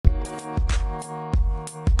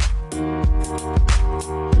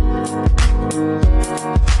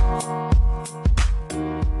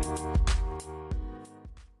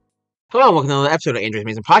Hello, and welcome to another episode of Andrew's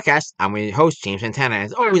Amazing Podcast. I'm your host, James Santana, and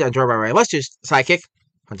as always, I'm joined by my illustrious sidekick,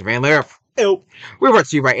 Hunter Van Leer. Ew. We're brought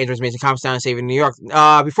to you by Andrew's Amazing Comics down in Saving New York.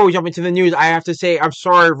 Before we jump into the news, I have to say I'm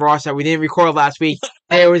sorry, Ross, that we didn't record last week.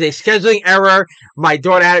 There was a scheduling error. My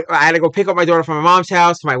daughter I had to go pick up my daughter from my mom's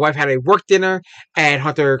house. My wife had a work dinner, and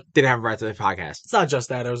Hunter didn't have a right to the podcast. It's not just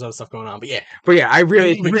that. There was other stuff going on, but yeah. But yeah,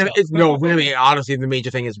 honestly, the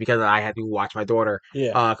major thing is because I had to watch my daughter.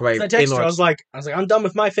 Yeah. I I texted her. I was like, I'm done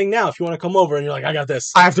with my thing now. If you want to come over, and you're like, I got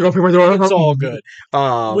this. I have to go pick my daughter up. It's all good.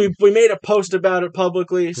 We made a post about it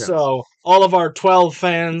publicly, so all of our 12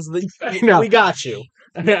 fans, we got you.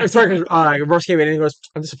 It's because Ross came in and he goes,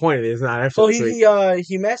 "I'm disappointed. It's not." Well,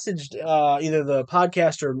 he messaged either the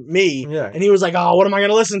podcast or me, Yeah. and he was like, "Oh, what am I going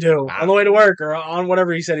to listen to on the way to work or on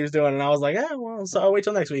whatever he said he was doing?" And I was like, well, so I'll wait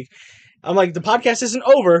till next week." I'm like, "The podcast isn't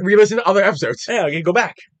over. We listen to other episodes." Yeah, okay, go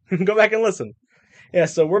back, go back and listen. Yeah,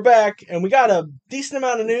 so we're back, and we got a decent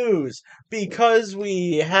amount of news because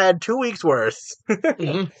we had 2 weeks worth.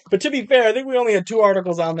 Mm-hmm. But to be fair, I think we only had 2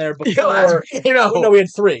 articles on there before. No, we had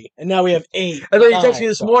 3, and now we have 8. I thought you texted me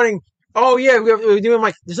this morning. Oh yeah, we're doing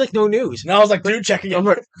there's like no news. And I was like, dude, checking it. I'm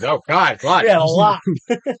like, oh God, what? We had a lot.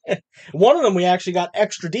 One of them we actually got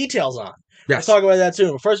extra details on. Yes. Let's talk about that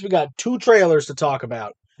soon. But first, we got 2 trailers to talk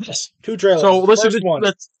about. Yes. 2 trailers. So let's first one.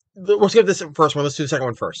 We'll skip this first one. Let's do the second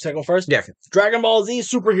one first. Second one first? Yeah. Dragon Ball Z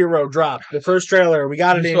Superhero dropped. The first trailer. We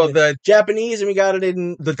got it in the Japanese and we got it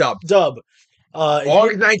in the dub.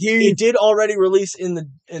 August 19. It did already release in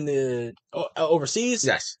the overseas.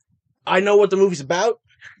 Yes. I know what the movie's about.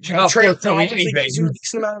 Tell me anything. A decent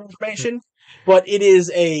amount of information, but it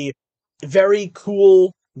is a very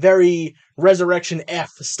cool, very Resurrection F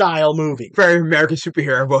style movie. Very American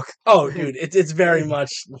superhero book. Oh, dude, it's very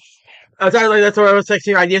much. That's what I was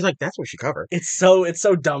texting. Ideas like that's what she covered. It's so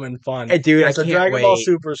dumb and fun. Hey, dude, I so can't Dragon wait. Ball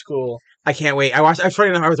Super is cool. I can't wait. I was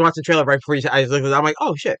watching the trailer right before I looked at it. I'm like,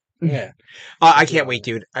 oh shit. Yeah. I can't wait,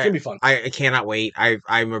 dude. It's gonna be fun. I cannot wait.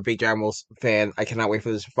 I'm a big Dragon Ball fan. I cannot wait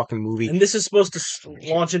for this fucking movie. And this is supposed to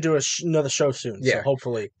launch into another show soon. Yeah. So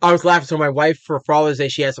hopefully. I was laughing. So my wife for Father's Day,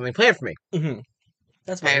 she had something planned for me. Mm-hmm.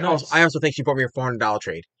 That's very And nice. I also think she bought me a $400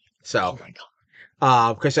 trade. So, Oh my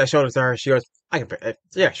god. because I showed it to her, she goes, "I can pay it.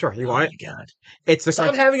 Yeah, sure. You want it? Oh my god. It's the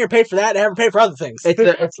Stop having her pay for that and have her pay for other things.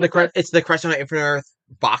 it's the Crescent of Infinite Earth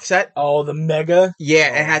box set. Oh, the mega. Yeah,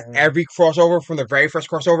 it has every crossover from the very first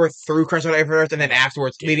crossover through Crescent of Infinite Earth, and then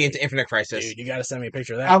afterwards leading into Infinite Crisis. Dude, you gotta send me a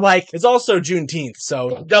picture of that. I'm like, It's also Juneteenth,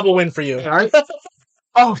 so double win for you. sorry?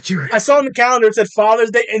 Oh, dude. I saw on the calendar it said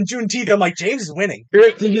Father's Day and Juneteenth. I'm like, James is winning.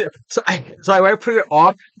 So I put it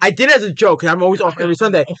off. I did it as a joke because I'm always off every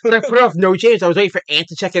Sunday. But I put it off no James. I was waiting for Ant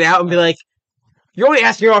to check it out and be like, "You're only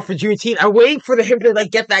asking off for Juneteenth." I'm waiting for him to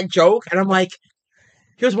like get that joke, and I'm like,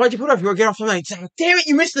 he goes, "Why'd you put it off? You want to get off something?" Like, damn it,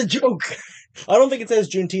 you missed the joke. I don't think it says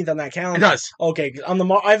Juneteenth on that It calendar. does. Okay, on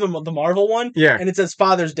I have the Marvel one, Yeah. and it says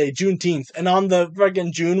Father's Day, Juneteenth, and on the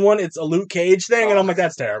freaking June one, it's a Luke Cage thing, and I'm like,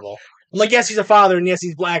 that's terrible. I'm like, yes, he's a father, and yes,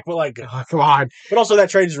 he's black, but like, Oh, come on. but also that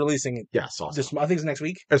trade is releasing Yes, awesome. this. I think it's next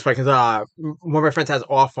week. It's funny because one of my friends has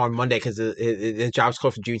off on Monday because the job's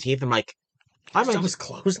closed for Juneteenth. I'm like, I might Stuff is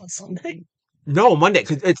closed on Sunday. no Monday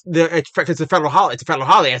because it's the federal holiday. It's a federal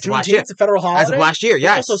holiday as of last year. Juneteenth's a federal holiday. As of last year, It's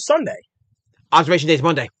yes. also Sunday. Observation Day is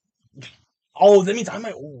Monday. Oh, that means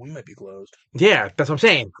we might be closed. Yeah, that's what I'm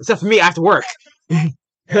saying. Except for me, I have to work. Well,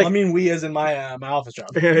 I mean, we as in my my office job.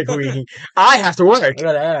 I have to work. I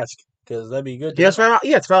gotta ask because that'd be good. Yes,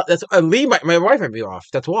 that's Lee. My wife might be off.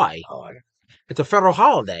 That's why. Oh, It's a federal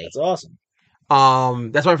holiday. that's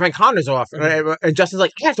awesome. That's why my friend Connor's off, and Justin's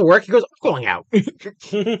like, "I have to work." He goes, "I'm going out."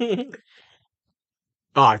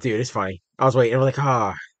 Oh, dude, it's funny. I was waiting. I'm like,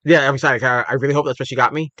 yeah, I'm excited. I really hope that's what she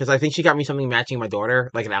got me because I think she got me something matching my daughter,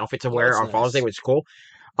 like an outfit to wear That's on Father's nice. Day, which is cool.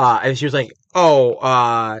 And she was like,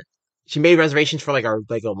 "Oh, she made reservations for like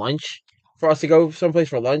a lunch for us to go someplace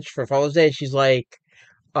for lunch for Father's Day." And she's like,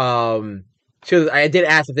 I did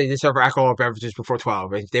ask if they did serve alcoholic beverages before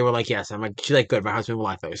 12. And they were like, yes. I'm like, she's like, good. My husband will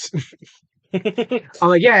like those. I'm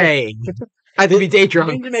like, yay. I had to be day We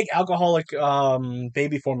drunk. need to make alcoholic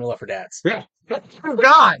baby formula for dads. Yeah. Oh,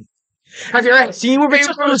 God. Have you ever seen what baby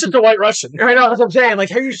formula? It's just a White Russian. I know, that's what I'm saying. Like,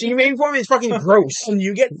 have you seen baby formula? It's fucking gross. And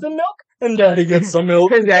you get some milk, and daddy gets some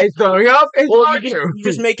milk. And daddy's throwing up. It's Well, not you true.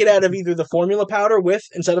 just make it out of either the formula powder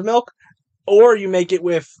instead of milk, or you make it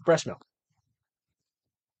with breast milk.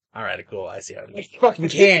 All right, cool. I see how it is. You fucking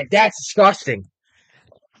can't. That's disgusting.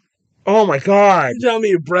 Oh my God. You tell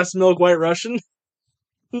me breast milk White Russian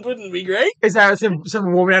wouldn't be great? Is that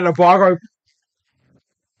some woman at a bar going,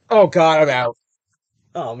 oh God, I'm out.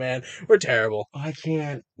 Oh man, we're terrible. I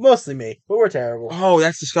can't. Mostly me, but we're terrible. Oh,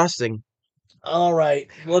 that's disgusting. All right,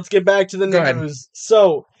 let's get back to the Go ahead. news.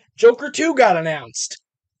 So, Joker 2 got announced.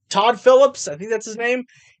 Todd Phillips, I think that's his name.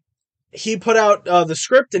 He put out the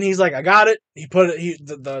script and he's like, I got it. He put it.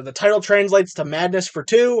 The title translates to Madness for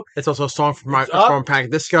 2. It's also a song from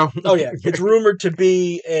Panic Disco. Oh yeah, it's rumored to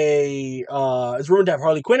be it's rumored to have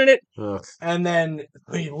Harley Quinn in it. Ugh. And then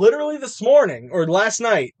literally this morning or last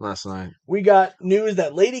night, we got news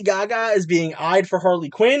that Lady Gaga is being eyed for Harley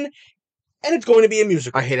Quinn, and it's going to be a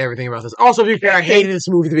musical. I hate everything about this. Also, I hated this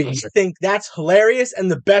movie to begin with. I think that's hilarious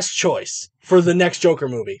and the best choice for the next Joker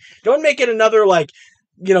movie. Don't make it another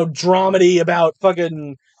dramedy about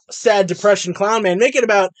fucking sad depression clown man. Make it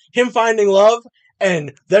about him finding love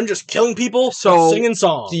and them just killing people, singing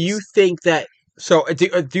songs. Do you think that? So,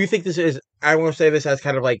 do you think this is? I want to say this as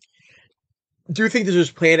kind of like. Do you think this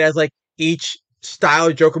was planned as like each style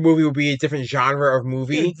of Joker movie would be a different genre of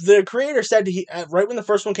movie? The creator said right when the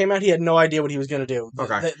first one came out, he had no idea what he was going to do.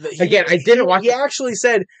 Okay. Again, I didn't watch. He actually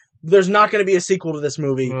said there's not going to be a sequel to this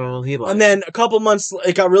movie. Well, he lied. And then a couple months,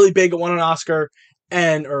 it got really big. It won an Oscar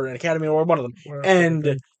or an Academy Award, one of them. And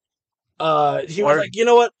he was like, you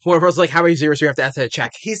know what? Warner Bros. Like, how many zeros do we have to add to the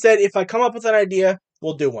check? He said, if I come up with an idea,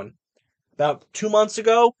 we'll do one. About 2 months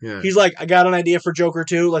ago, he's like, I got an idea for Joker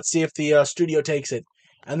 2. Let's see if the studio takes it.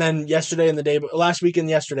 And then last week and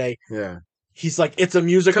yesterday, he's like, it's a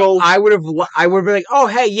musical. I would have been like, oh,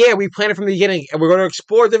 hey, yeah, we planned it from the beginning, and we're going to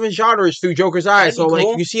explore different genres through Joker's eyes. So,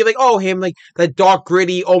 like, you see, like, him, like, that dark,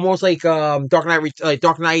 gritty, almost like Dark Knight,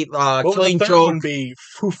 Killing Joke. Would be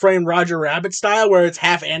Who Framed Roger Rabbit style, where it's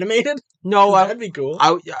half animated. No, that'd be cool.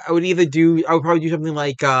 I would probably do something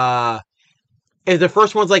like, if the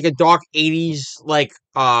first one's like a dark 80s, like,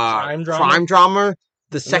 crime drama,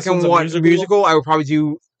 the second one, musical, I would probably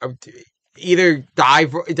do either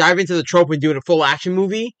dive into the trope and do it a full action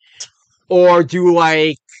movie, or do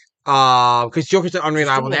like because Joker's an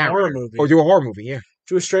unreliable narrator, or do a horror movie,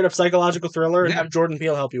 do a straight up psychological thriller and have Jordan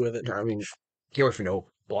Peele help you with it. I mean, can't wait for no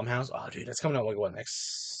Blumhouse. Oh, dude, that's coming out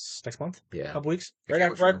next month? Yeah, a couple weeks, right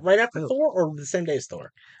after Thor, or the same day as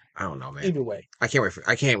Thor. I don't know, man. Either way, I can't wait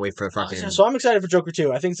for the fucking. So I'm excited for Joker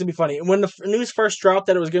 2. I think it's gonna be funny. And when the news first dropped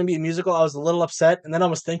that it was gonna be a musical, I was a little upset, and then I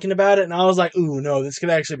was thinking about it, and I was like, "Ooh, no, this could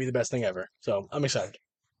actually be the best thing ever." So I'm excited.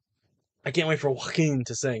 I can't wait for Joaquin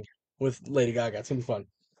to sing with Lady Gaga. It's gonna be fun.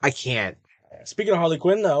 I can't. Speaking of Harley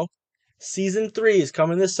Quinn, though, season 3 is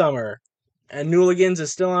coming this summer, and Newligans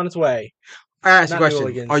is still on its way. I ask you a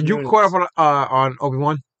question: are you caught up on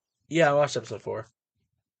Obi-Wan? Yeah, I watched episode 4.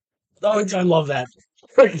 Oh, I love that.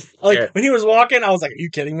 When he was walking, I was like, "Are you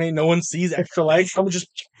kidding me? No one sees extra legs." I'm just.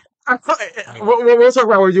 We'll talk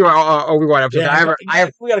about what we do on Obi-Wan episode. Yeah,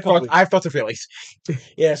 we got a couple. I have thoughts and feelings.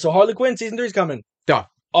 Yeah, so Harley Quinn season 3 is coming. Duh.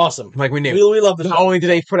 Awesome. Like we knew. We love this. Not only did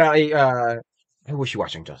they put out a, I wish you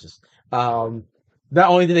watched Young Justice. Not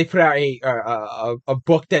only did they put out a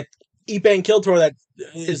book that Ipan Kiltor that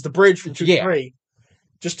is the bridge from 2 to 3.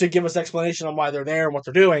 Just to give us explanation on why they're there and what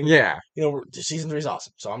they're doing. Yeah. Season 3 is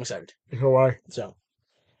awesome, so I'm excited. Why? So,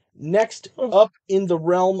 next up in the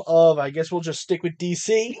realm of, I guess we'll just stick with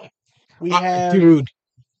DC. We have... Dude.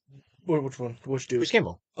 Which one? Which dude? Bruce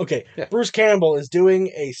Campbell. Okay. Yeah. Bruce Campbell is doing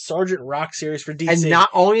a Sergeant Rock series for DC. And not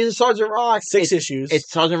only is it Sergeant Rock. 6 issues. It's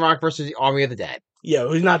Sergeant Rock versus the Army of the Dead. Yeah,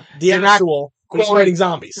 he's not the actual... He's fighting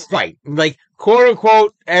zombies. Right. Like, quote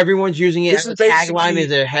unquote, everyone's using it as a tagline, as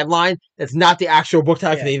a headline. It's not the actual book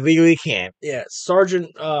title. They legally can't. Yeah,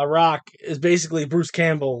 Sergeant Rock is basically Bruce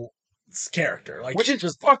Campbell's character. Which is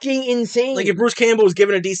just fucking insane. Like, if Bruce Campbell was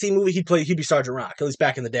given a DC movie, he'd be Sergeant Rock, at least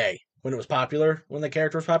back in the day, when it was popular, when the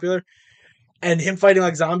character was popular. And him fighting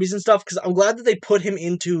like zombies and stuff, because I'm glad that they put him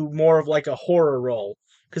into more of like a horror role.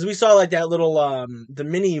 Because we saw like that little, the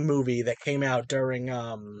mini movie that came out during,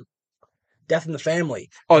 Death in the Family.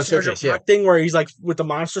 Oh, the thing where he's like with the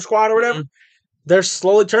Monster Squad or whatever. Mm-hmm. They're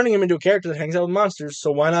slowly turning him into a character that hangs out with monsters.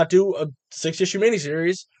 So why not do a 6-issue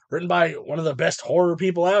miniseries written by one of the best horror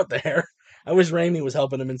people out there? I wish Raimi was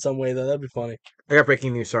helping him in some way, though. That'd be funny. I got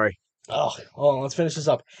breaking news. Sorry. Oh, hold on. Let's finish this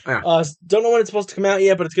up. Yeah. Don't know when it's supposed to come out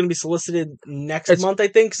yet, but it's going to be solicited next month, I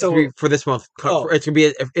think. So for this month, it's going to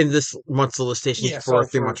be in this month's solicitation for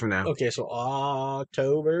 3 months from now. Okay, so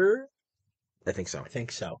October. I think so.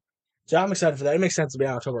 So I'm excited for that. It makes sense to be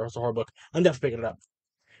on October. It's a horror book. I'm definitely picking it up.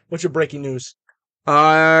 What's your breaking news?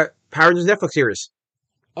 Power Rangers Netflix series.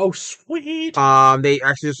 Oh, sweet. They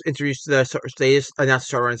actually just introduced they just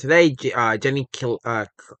announced the showrunner today. Jenny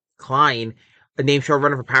Klein, a named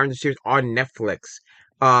showrunner for Power Rangers series on Netflix.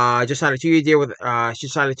 Just signed a 2-year deal with. She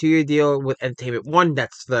signed a 2-year deal with Entertainment One.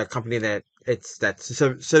 That's the company that's a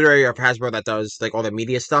subsidiary of Hasbro that does like all the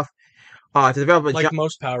media stuff. To develop a Like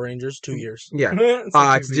most Power Rangers, 2 years. yeah. It's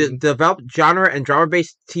like 2 To seasons. develop genre and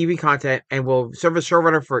drama-based TV content, and will serve as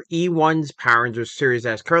showrunner for E1's Power Rangers series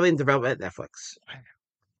that is currently in development at Netflix.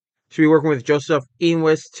 She'll be working with Joseph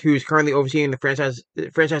Enwist, who's currently overseeing the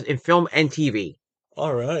franchise in film and TV.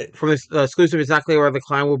 All right. From this exclusive, it's not clear whether the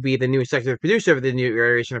client will be the new executive producer of the new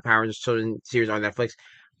iteration of Power Rangers children's series on Netflix,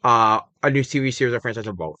 a new TV series or franchise,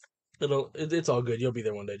 or both. It's all good. You'll be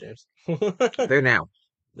there one day, James. There now.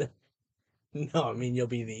 No, I mean you'll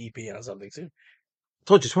be the EP on something soon. I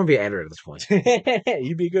told you, just want to be an editor at this point.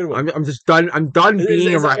 You'd be a good one. I'm just done. I'm done being a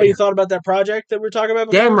Is that writer. what you thought about that project that we were talking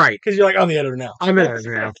about before? Damn right. Because you're like, I'm the editor now. I'm an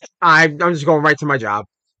editor now. I'm just going right to my job.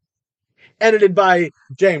 Edited by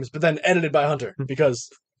James, but then edited by Hunter because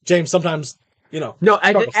James sometimes, No,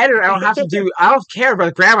 as an editor, I don't have to do. I don't care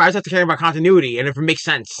about grammar. I just have to care about continuity and if it makes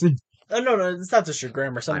sense. No, it's not just your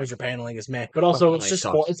grammar. Sometimes your paneling is meh, but also it's just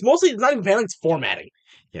sucks. it's mostly not even paneling. It's formatting.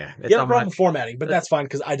 Yeah, You have a problem with formatting, but that's fine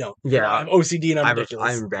because I don't. Yeah, I have OCD and I'm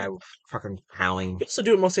ridiculous. I'm bad with fucking howling. You also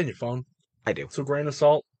do it mostly on your phone. I do. So grain of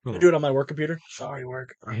salt. I do it on my work computer. Sorry,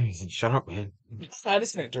 work. Shut up, man. I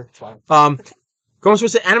just an enter. It's fine.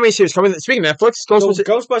 Ghostbusters anime series coming. Speaking of Netflix,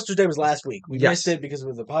 Ghostbusters Day was last week. We Yes. missed it because it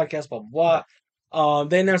was the podcast. Blah blah blah.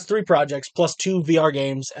 They announced 3 projects plus 2 VR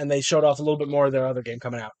games, and they showed off a little bit more of their other game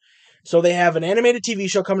coming out. So they have an animated TV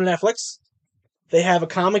show coming to Netflix. They have a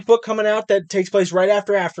comic book coming out that takes place right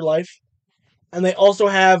after Afterlife. And they also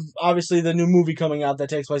have, obviously, the new movie coming out that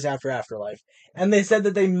takes place after Afterlife. And they said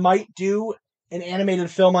that they might do an animated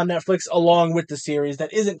film on Netflix along with the series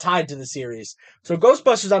that isn't tied to the series. So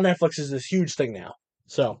Ghostbusters on Netflix is this huge thing now.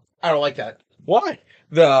 So I don't like that. why?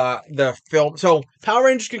 The film. So Power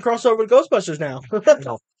Rangers can cross over with Ghostbusters now.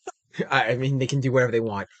 I mean, they can do whatever they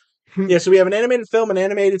want. Yeah, so we have an animated film, an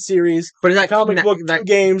animated series, But is a that comic book, 2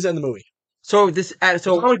 games, and the movie. So this The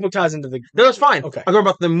so comic book ties into the... no, it's fine. Okay. I'm going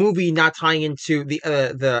about the movie not tying into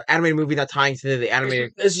the animated movie not tying to the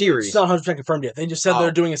animated series. It's not 100% confirmed yet. They just said Oh.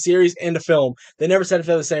 they're doing a series and a film. They never said if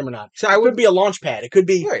they're the same or not. So It I could would be a launch pad. It could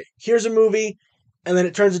be, right. here's a movie, and then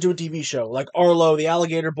it turns into a TV show, like Arlo, the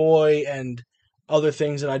Alligator Boy, and other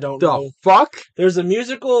things that I don't know. The fuck? There's a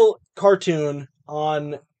musical cartoon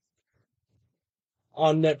on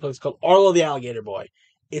Netflix called Arlo, the Alligator Boy.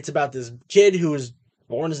 It's about this kid who is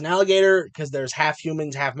born as an alligator because there's half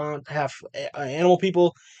humans, half animal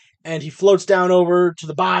people, and he floats down over to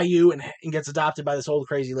the bayou and gets adopted by this old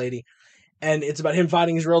crazy lady. And it's about him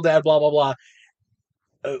fighting his real dad, blah, blah, blah.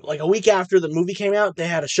 Like a week after the movie came out, they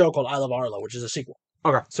had a show called I Love Arlo, which is a sequel.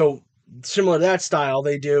 Okay. So, similar to that style,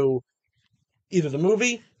 they do either the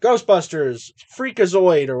movie, Ghostbusters,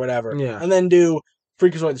 Freakazoid, or whatever, Yeah. and then do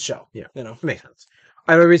Freakazoid the show. Yeah. You know? It makes sense.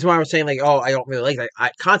 The reason why I was saying like, oh, I don't really like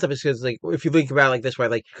that concept is because like if you think about it like this way,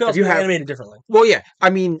 like Could if also you be have animated differently. well, yeah, I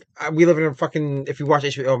mean, we live in a fucking. If you watch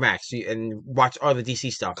HBO Max and watch all the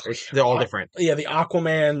DC stuff, they're all different. Yeah, the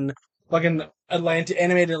Aquaman, fucking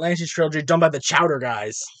animated Atlantis trilogy done by the Chowder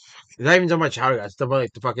guys. It's not even done by Chowder guys. It's done by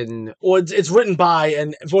like the fucking. Well, it's written by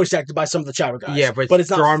and voice acted by some of the Chowder guys. Yeah, but it's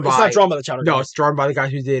not drawn It's by- not drawn by the Chowder No, guys. it's drawn by the guys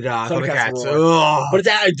who did Thundercats. Thundercats Ugh. But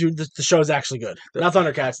dude, the show is actually good. Not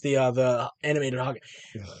Thundercats, the animated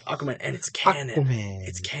Aquaman, and it's canon. Aquaman.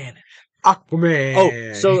 It's canon. Aquaman.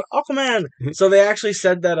 Oh, so Aquaman. So they actually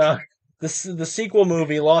said that the sequel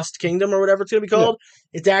movie, Lost Kingdom or whatever it's gonna be called,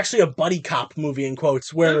 it's actually a buddy cop movie in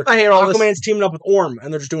quotes where I hate all this. Aquaman's teaming up with Orm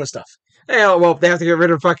and they're just doing stuff. Yeah, well, they have to get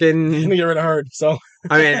rid of I'm fucking. gonna get rid of Heard. So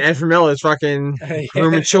I mean, Ezra Miller is fucking Yeah.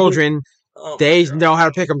 grooming children. Oh my They God. know how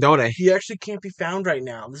to pick them, don't they? He actually can't be found right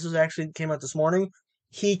now. This is actually came out this morning.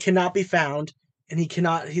 He cannot be found, and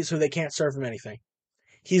so they can't serve him anything.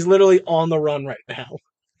 He's literally on the run right now.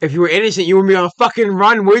 If you were innocent, you would be on a fucking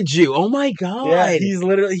run, would you? Oh my god! Yeah, he's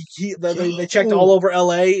literally. They checked all over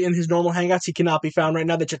L.A. in his normal hangouts. He cannot be found right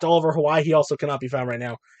now. They checked all over Hawaii. He also cannot be found right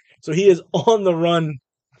now. So he is on the run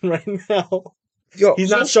right now. Yo, He's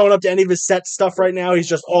not showing up to any of his set stuff right now. He's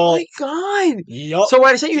just Oh all. my god! Yup. So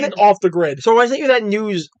when I sent you He's that, off the grid. so when I sent you that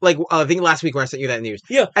news, like I think last week when I sent you that news,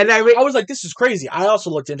 Yeah. and I I was like, this is crazy. I also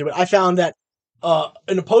looked into it. I found that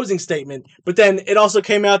an opposing statement, but then it also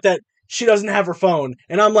came out that she doesn't have her phone.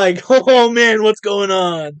 And I'm like, oh man, what's going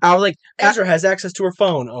on? I was like, Ezra has access to her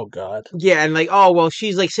phone. Oh god. yeah, and like, oh well,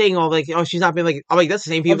 she's like saying all like, oh, she's not been like, I'm like, that's the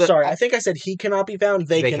same people. I'm sorry. I think I said he cannot be found.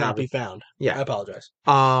 They cannot be found. Yeah. I apologize.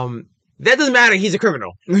 That doesn't matter. He's a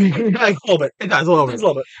criminal. Like, A little bit. it does a little bit. Just a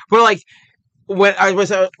little bit. But like when I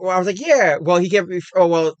was like, yeah, well, he can't be. Oh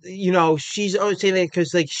well, you know, she's always saying that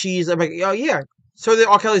because like she's. I'm like, oh yeah. So they're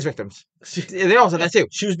R. Kelly's victims. They also that too.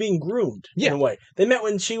 She was being groomed Yeah. in a way. They met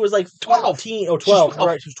when she was like 12. 13. Oh, 12. 12.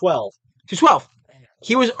 Right, she was 12. She's 12.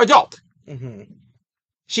 He was adult. Mm-hmm.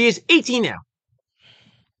 She is 18 now.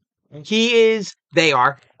 They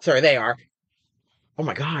are. Sorry, they are. Oh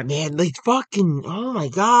my god, man! Like fucking. Oh my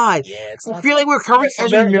god. Yeah, it's I not. feel like we're covering Ezra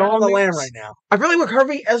They're on the Miller lam news. right now. I feel like we're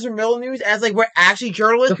covering Ezra Miller news as like we're actually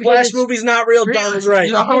journalists. The Flash movie's not real. John was right.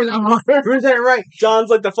 Who's that right? John's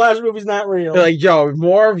like the Flash movie's not real. They're like, Joe,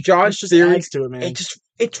 more of John's This just theories. adds to it, man.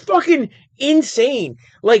 It's fucking insane.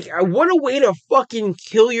 Like, what a way to fucking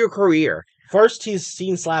kill your career. First, he's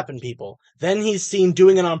seen slapping people. Then he's seen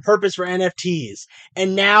doing it on purpose for NFTs.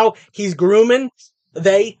 And now he's grooming.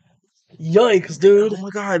 Yikes, dude. Oh my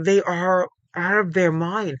god, they are out of their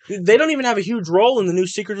mind. They don't even have a huge role in the new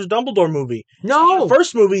Secrets of Dumbledore movie. No. The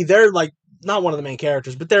first movie, they're like not one of the main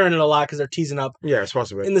characters, but they're in it a lot because they're teasing up. Yeah, it's supposed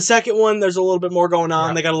to be. In the second one, there's a little bit more going on.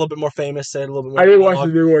 Yeah. They got a little bit more famous. They had a little bit more. I didn't watch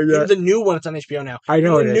the new one yet. The new one, it's on HBO now. I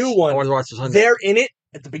know the it new is. one. I want to watch this on. They're in it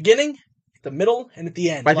at the beginning, the middle, and at the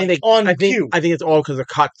end. I think like, I think it's all because of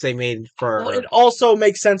cuts they made for. Well, it also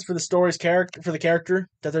makes sense for the story's character, for the character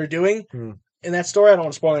that they're doing in that story. I don't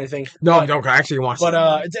want to spoil anything. No, don't actually watch.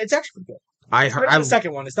 But it's actually good. I It's heard. better than the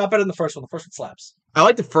second one. It's not better than the first one. The first one slaps. I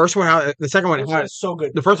like the first one. How the second one? The first was so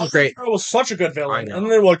good. The first was great. It was such a good villain. I know. And then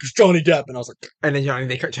they were like, it's Johnny Depp, and I was like, And then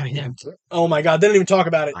they cut Johnny Depp. oh my god, they didn't even talk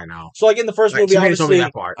about it. I know. So like in the first Like, movie, somebody told me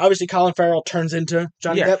obviously, that part. Colin Farrell turns into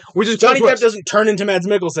Johnny Yeah, Depp. which is Johnny Depp Depp doesn't turn into Mads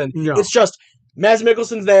Mikkelsen. No. It's just Mads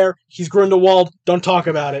Mikkelsen's there. He's Grindelwald. Don't talk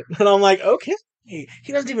about it. And I'm like, okay. He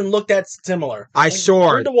doesn't even look that similar. I saw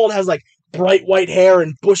it. Grindelwald has like bright white hair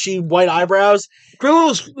and bushy white eyebrows.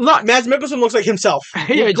 Grindelwald's nuts. Mads Mikkelsen looks like himself.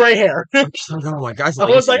 Yeah, With gray hair. Oh my god! I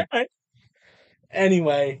was like, all right.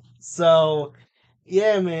 Anyway, so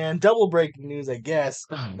yeah, man. Double breaking news, I guess.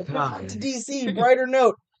 oh, To god. DC, brighter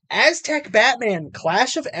note. Aztec Batman,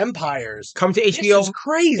 Clash of Empires. Come to This HBO. is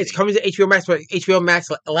crazy. It's coming to HBO Max, but HBO Max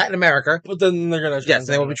Latin America. But then they're gonna Yes,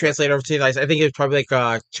 they will be translated over to the. I think it's probably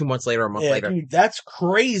like 2 months later, or a month Yeah, later. dude, that's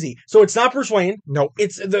crazy. So it's not Bruce Wayne. Nope.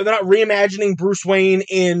 They're not reimagining Bruce Wayne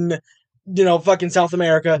in fucking South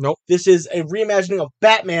America. Nope. This is a reimagining of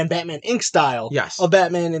Batman Inc. style. Yes. Of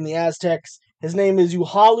Batman in the Aztecs. His name is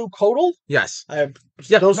Yuhalu Kodal. Yes. I have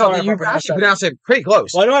Yeah. Those No, are you proper actually Aztec. pronounced it pretty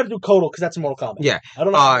close. Well, I know how to do Kodal because that's in Mortal Kombat. Yeah. I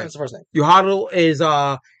don't know how to pronounce the first name. Yuhadl is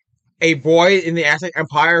a boy in the Aztec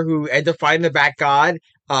Empire who ends up fighting the Bat God.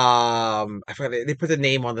 I forgot they put the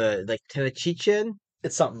name on the like Tenochtitlan.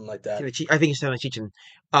 It's something like that. I think it's Tenochtitlan.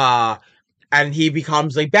 And he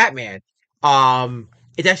becomes like Batman.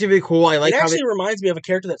 It's actually really cool. I like It how actually reminds me of a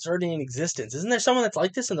character that's already in existence. Isn't there someone that's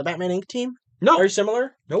like this in the Batman Inc. team? no, Very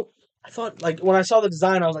similar? nope. I thought, like, when I saw the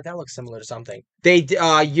design, I was like, that looks similar to something. They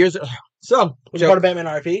years so Was it part of Batman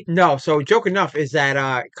RP? no. So joke enough is that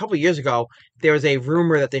a couple years ago there was a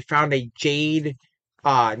rumor that they found a jade.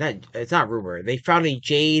 It's not rumor. They found a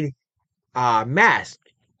jade mask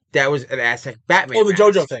that was an Aztec Batman. Oh, the mask.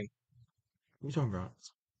 JoJo thing. What are you talking about?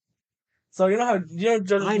 So you know how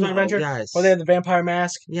JoJo's I Bizarre know. Adventure, Yes. where they had the vampire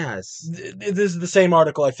mask. Yes. This is the same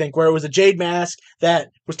article, I think, where it was a jade mask that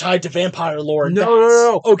was tied to vampire lore. And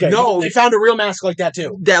No. Okay, No. they found a real mask like that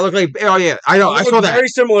too. That looked like. Oh yeah, I know. It I looked saw that. very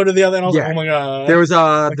similar to the other, and I was Yeah. like, oh my god, There was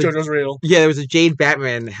like JoJo's real. there was a Jade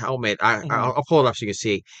Batman helmet. I'll pull it up so you can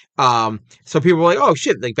see. So people were like, "Oh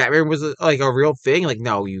shit!" Like Batman was like a real thing. Like,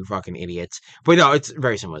 no, you fucking idiots. But no, it's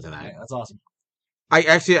very similar to that. Yeah, that's awesome. I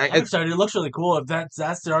actually, I'm excited. It looks really cool. If that's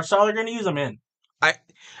the art style they're going to use, I'm in.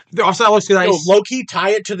 also that looks Yo, nice. low key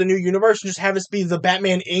tie it to the new universe and just have this be the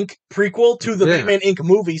Batman Inc. prequel to the Yeah. Batman Inc.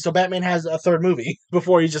 movie, so Batman has a third movie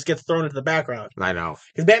before he just gets thrown into the background. I know.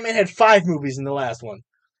 Because Batman had 5 movies in the last one.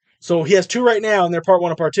 So he has 2 right now, and they're part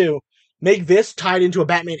 1 and part 2. Make this tied into a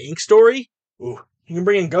Batman Inc. story. Ooh. You can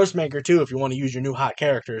bring in Ghostmaker, too, if you want to use your new hot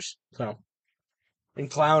characters. So. And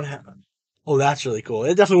Oh, that's really cool.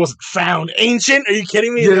 It definitely wasn't found. Ancient? Are you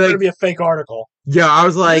kidding me? Yeah, It's going like- to be a fake article. Yeah, I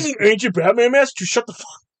was like, Using ancient Batman mask? Just shut the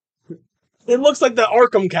fuck. It looks like the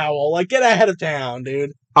Arkham cowl. Like, get ahead of town, dude.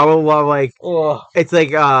 I would love like Ugh. it's like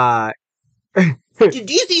Did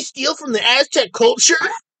DC steal from the Aztec culture?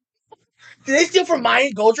 Did they steal from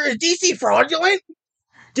Mayan culture? Is DC fraudulent?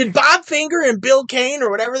 Did Bob Finger and Bill Kane, or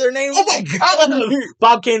whatever their names? Oh my God.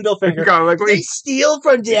 Bob Kane, Bill Finger. God, like Did they steal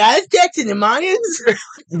from the Aztecs and the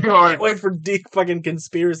Mayans? God. Can't wait for deep fucking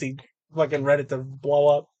conspiracy fucking Reddit to blow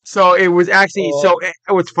up. So it was actually Oh.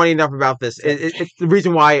 so. What's funny enough about this? It's the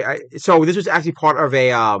reason why. So this was actually part of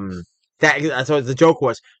a that. So the joke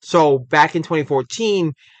was so back in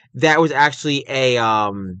 2014, that was actually a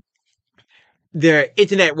the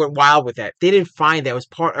internet went wild with that. They didn't find that it was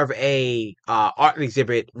part of a art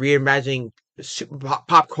exhibit reimagining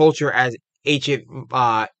pop culture as ancient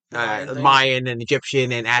Mayan things. Mayan and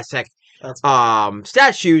Egyptian and Aztec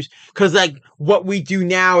statues, because like what we do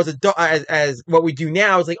now as what we do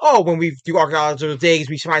now is like, oh, when we do archaeological digs,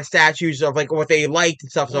 we find statues of like what they liked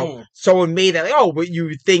and stuff. So someone made that, like, oh, what you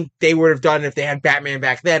would think they would have done if they had Batman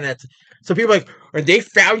back then. So people are like, and they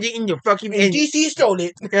found it in the fucking And DC stole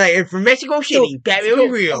it. Like, and from Mexico City, Batman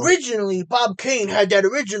was real. Originally, Bob Kane had that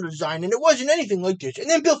original design, and it wasn't anything like this. And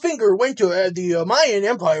then Bill Finger went to the Mayan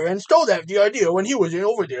Empire and stole the idea when he was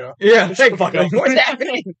over there. Yeah, like, what's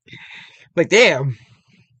happening? Like, damn.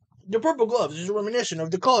 The purple gloves is a reminiscent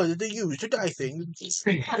of the color that they used to dye things.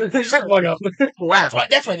 Wow.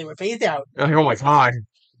 That's why they were phased out. Oh my god.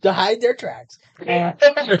 To hide their tracks.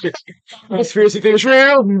 Conspiracy theories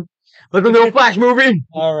real. Like the no Flash movie.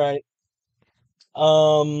 All right.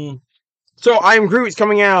 So I Am Groot is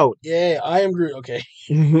coming out. Yeah, I Am Groot. Okay.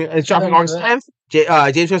 It's dropping August 10th.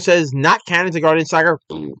 James Gunn says not canon to Guardian Saga.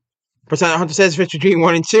 Percent Hunter says fits between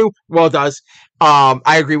 1 and 2. Well, it does.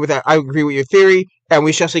 I agree with that. I agree with your theory. And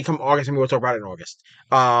we shall see come August, and we'll talk about it in August.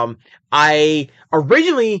 I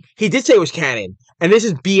originally he did say it was canon, and this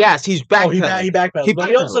is BS. He's back. He backpedaled. But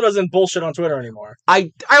he also doesn't bullshit on Twitter anymore.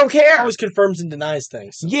 I don't care. He always confirms and denies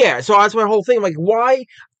things. Yeah, so that's my whole thing. Like, why?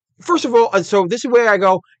 First of all, so this is where I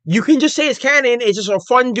go. You can just say it's canon. It's just a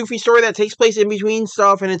fun, doofy story that takes place in between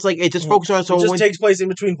stuff, and it's like it just focuses on. So it just takes place in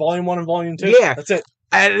between Volume 1 and Volume 2. Yeah, that's it.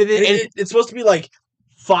 And it's supposed to be like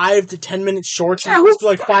 5 to 10 minutes short. So it's supposed to be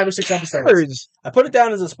like 5 or 6 episodes. I put it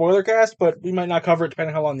down as a spoiler cast, but we might not cover it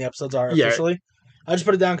depending on how long the episodes are officially. I just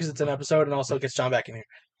put it down because it's an episode and also it gets John back in here.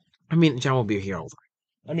 I mean, John will be here all the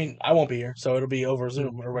time. I mean, I won't be here, so it'll be over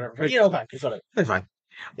Zoom or whatever. But, fine. It's whatever. That's fine.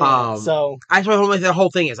 Yeah, so I just the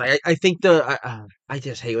whole thing is I think I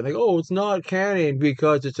just hate when they go, oh, it's not canon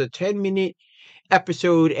because it's a 10-minute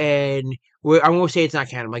episode and I'm gonna say it's not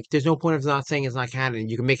canon. Like, there's no point of not saying it's not canon.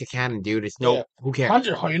 You can make it canon, dude. It's who cares?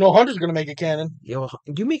 Hunter's gonna make it canon. You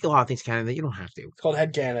make a lot of things canon that you don't have to. It's called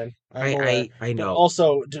headcanon. I know. But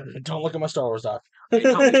also, don't look at my Star Wars doc.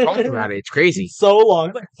 Talk about it. It's crazy. It's so long,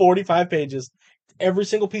 it's like 45 pages. Every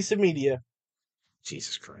single piece of media.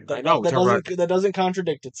 Jesus Christ! That doesn't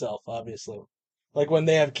contradict itself. Obviously, like when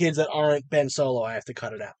they have kids that aren't Ben Solo, I have to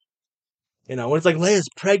cut it out. When it's like Leia's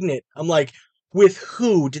pregnant, I'm like, with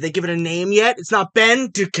who? Did they give it a name yet? It's not Ben.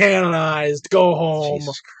 Decanonized. Go home.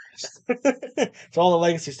 Jesus Christ. So all the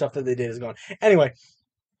legacy stuff that they did is gone. Anyway,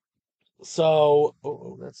 so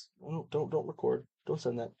don't record. Don't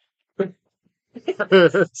send that.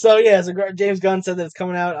 So James Gunn said that it's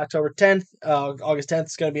coming out October 10th. August 10th.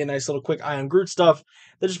 It's going to be a nice little quick I Am Groot stuff.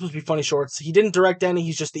 They're just supposed to be funny shorts. He didn't direct any.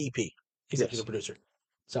 He's just the EP. Executive producer.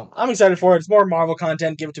 So I'm excited for it. It's more Marvel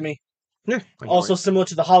content. Give it to me. Yeah. Also similar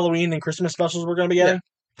to the Halloween and Christmas specials we're going to be getting.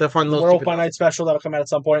 The fun little Werewolf by Night special that'll come out at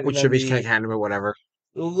some point. Which should be canon or whatever.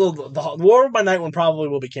 The Werewolf by Night one probably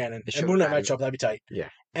will be canon. And Moon Knight might show up. That'd be tight. Yeah.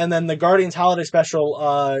 And then the Guardians Holiday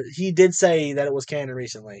special, he did say that it was canon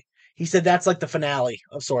recently. He said that's like the finale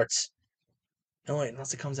of sorts. No, wait,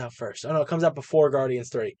 unless it comes out first. Oh, no, it comes out before Guardians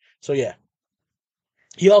 3. So, yeah.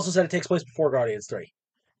 He also said it takes place before Guardians 3.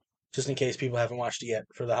 Just in case people haven't watched it yet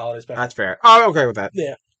for the holiday special. That's fair. I'm okay with that.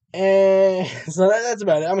 Yeah. And so that's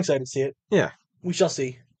about it. I'm excited to see it. Yeah. We shall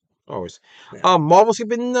see. Always. Yeah. Marvel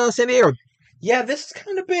skipping San Diego. Yeah, this is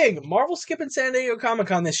kind of big. Marvel skipping San Diego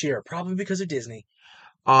Comic-Con this year. Probably because of Disney.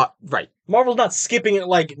 Right. Marvel's not skipping it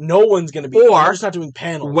like no one's going to be. Or they're just not doing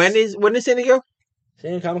panels. When is San Diego?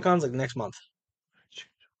 San Diego Comic-Con's like next month.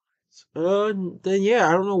 Then yeah,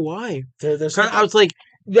 I don't know why. I was like,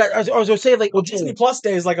 I was going to say like, well, Disney Plus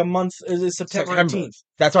Day is like a month. Is September 18th.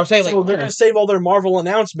 That's what I'm saying. So they're going to save all their Marvel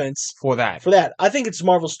announcements for that. I think it's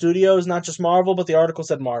Marvel Studios, not just Marvel, but the article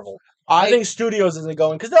said Marvel. I think Studios isn't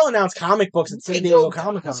going because they'll announce comic books at San Diego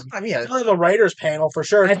Comic Con. I mean, they'll have a writers panel for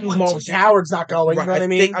sure. I think Howard's not going. You know what I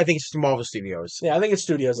mean? I think it's just Marvel Studios. Yeah, I think it's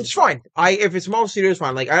Studios. It's fine. If it's Marvel Studios,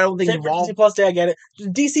 fine. Like I don't think Disney Plus Day. I get it.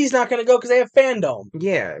 DC's not going to go because they have Fandom.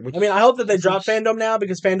 Yeah. I mean, I hope that they drop Fandom now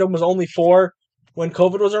because Fandom was only 4 when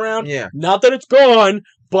COVID was around. Yeah. Not that it's gone,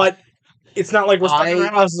 but. It's not like we're stuck in our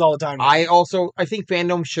houses all the time. I think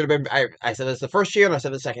Fandom should have been. I said this the first year and I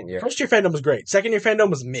said the second year. First year Fandom was great. Second year Fandom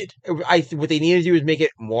was mid. What they need to do is make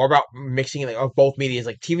it more about mixing of both medias,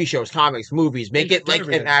 like TV shows, comics, movies. Make it like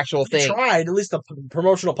an actual thing. They tried. At least the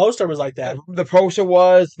promotional poster was like that. The poster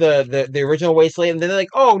was the original Wasteland, and then they're like,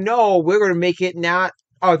 oh no, we're going to make it not.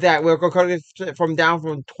 Oh, that we're going to cut it from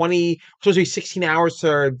 20, supposed to be 16 hours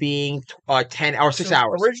to being 10 or 6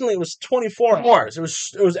 hours. Originally, it was 24 hours. It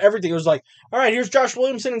was everything. It was like, all right, here's Josh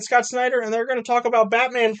Williamson and Scott Snyder, and they're going to talk about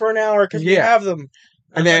Batman for an hour because we have them.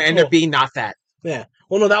 And then end up being not that. Yeah.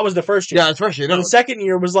 Well, no, that was the first year. Yeah, that's the first year. No. And the second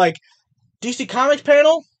year was like, DC Comics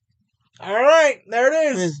panel. All right, there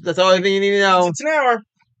it is. That's all I think you need to know. It's an hour.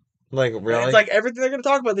 Like And really? it's like everything they're going to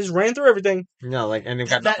talk about. They just ran through everything. no, like and they've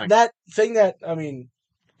got That nothing. that thing that I mean,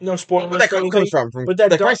 no spoilers. Where that or anything, comes from but that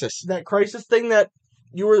the dark- crisis. that crisis thing that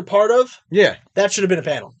you were a part of, Yeah, that should have been a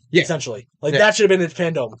panel. Yeah. Essentially, like Yeah. that should have been in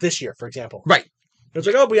Fandom this year, for example. right. It's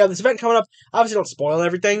like, oh, we have this event coming up. Obviously, don't spoil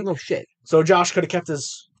everything. No shit. So Josh could have kept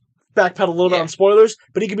his backpedal a little bit Yeah. on spoilers,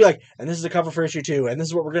 but he could be like, and this is the cover for issue 2, and this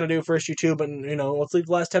is what we're gonna do for issue 2, but let's leave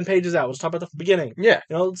the last 10 pages out. Let's talk about the beginning. Yeah,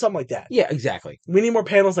 Something like that. yeah, exactly. We need more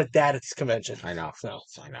panels like that at this convention. I know. So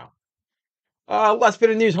I know. Last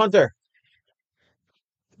bit of news, Hunter.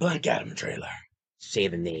 Black Adam trailer. Say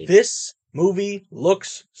the name. This movie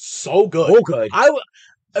looks so good. Oh, good.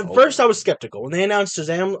 At first I was skeptical when they announced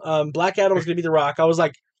Shazam. Black Adam was gonna be The Rock. I was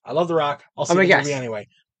like, I love The Rock. I'll see I mean, the yes. movie anyway.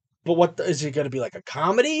 But what is it going to be, like a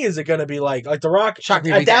comedy? Is it going to be like The Rock? Shocked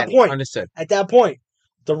me At that point, Understood.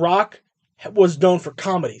 The Rock was known for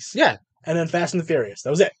comedies. Yeah. And then Fast and the Furious.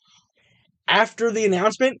 That was it. After the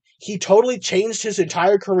announcement, he totally changed his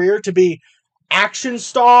entire career to be action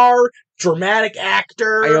star, dramatic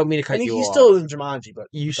actor. I don't mean to cut and you he's off. still in Jumanji, but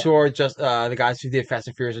You saw just the guys who did Fast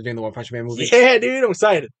and Furious are doing the One Punch Man movie. yeah, dude, I'm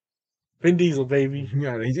excited. Vin Diesel, baby.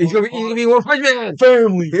 Yeah, he's gonna be One Punch Man.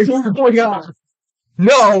 Family. Oh my god.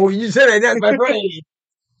 No, you said it. That's my brain.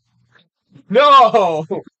 No.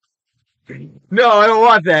 No, I don't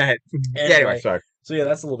want that. Anyway, sorry. So yeah,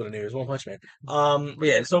 that's a little bit of news. One Punch Man.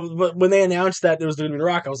 Yeah. So but when they announced that it was going to be The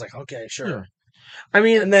Rock, I was like, okay, sure. Yeah. I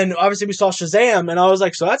mean, And then obviously we saw Shazam, and I was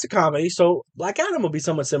like, so that's a comedy. So Black Adam will be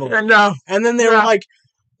somewhat similar. no. And then they were Yeah. like,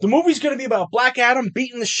 the movie's going to be about Black Adam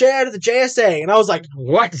beating the shit out of the JSA, and I was like,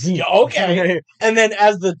 What? yeah, okay. And then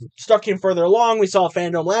as the stuff came further along, we saw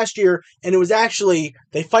Fandom last year, and it was actually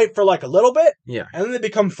they fight for like a little bit, Yeah. and then they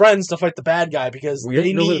become friends to fight the bad guy because We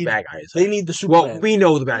they don't know who the need bad guy is. they need the Superman. Well, we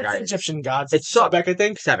know the bad guy is. Egyptian gods. It's Sobek, I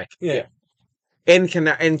think. Sabek. Yeah. In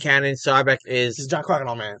canon, Sabek He's is John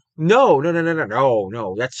Crocodile Man. no.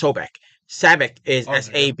 That's Sobek. Sabek is Okay.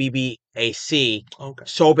 Sabbac. Okay.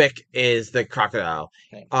 Sobek is the crocodile.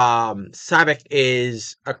 Okay. Sabek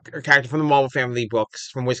is a character from the Marvel Family books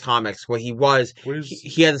from Wiz Comics, where he was.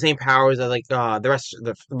 He had the same powers as like the rest of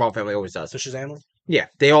the Marvel Family always does. So Shazam? Yeah,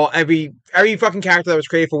 they all every fucking character that was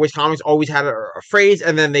created for Wiz Comics always had a phrase,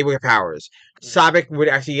 and then they would get powers. Sabek would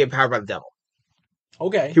actually get empowered by the devil.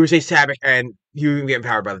 Okay. He would say Sabek, and he would get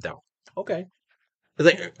empowered by the devil. Okay.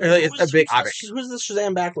 It's a big object. Who's the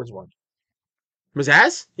Shazam backwards one?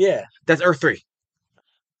 Mazaz? Yeah. That's Earth 3.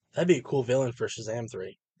 That'd be a cool villain for Shazam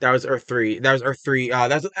 3. That was Earth 3. That's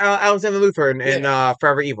Alexander Luthor in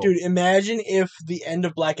Forever Evil. Dude, imagine if the end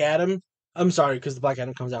of Black Adam. I'm sorry, because the Black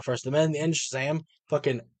Adam comes out first. The end of Shazam,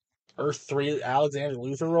 fucking Earth 3, Alexander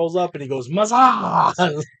Luthor rolls up and he goes,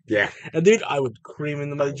 Mazaz! Yeah. And dude, I would cream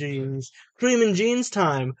in my jeans. Cream in jeans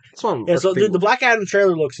time. That's one. Yeah, so dude, the Black Adam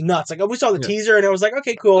trailer looks nuts. Like, we saw the teaser and it was like,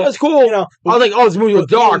 okay, cool. That's cool. You know, I was like, oh, this movie looks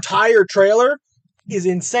the dark. entire trailer is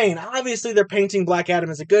insane. Obviously, they're painting Black Adam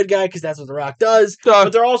as a good guy because that's what The Rock does.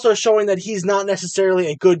 But they're also showing that he's not necessarily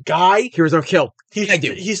a good guy. Heroes don't kill.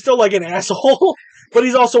 He's still like an asshole, but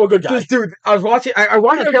he's also a good guy. Dude, I was watching. I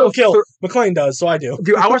watched the Heroes trailer. don't kill. McClane does, so I do.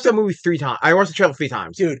 Dude, I watched that movie 3 times. I watched the trailer 3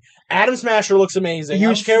 times. Dude, Adam Smasher looks amazing.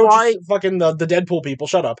 You I don't care what fly- you fucking the Deadpool people.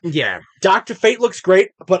 Shut up. Yeah. Dr. Fate looks great,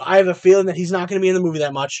 but I have a feeling that he's not going to be in the movie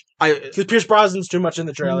that much because Pierce Brosnan's too much in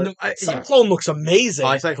the trailer. No, Cyclone looks amazing. I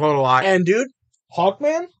like Cyclone a lot. And dude,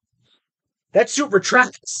 Hawkman, that suit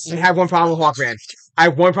retracts. I have one problem with Hawkman. I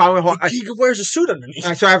have one problem with Hawkman. He wears a suit underneath.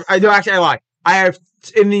 So I lie. I have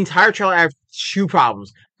in the entire trailer. I have 2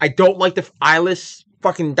 problems. I don't like the eyeless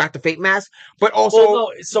fucking Dr. Fate mask, but also Well,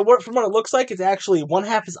 no, so from what it looks like, it's actually one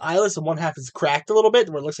half is eyeless and one half is cracked a little bit,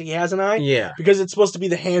 where it looks like he has an eye. yeah. Because it's supposed to be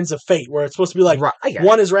the hands of fate, where it's supposed to be like Right, I get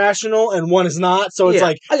one is rational and one is not. So it's Yeah,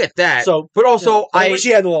 like I get that. so. But also, I wish he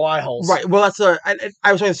had the little eye holes. right. Well, that's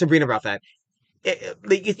I was talking to Sabrina about that.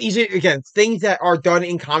 Like, it's easy again. Things that are done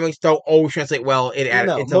in comics don't always translate well into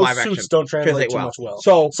Most live action. suits don't translate too well. much well.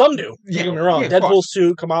 So Some do. Yeah, Don't get me wrong. yeah, of Deadpool's course.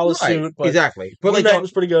 suit, Kamala's Right, suit, but exactly. But Moon like Knight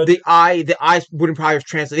was pretty good. the eyes wouldn't probably have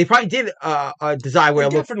translated. They probably did a design where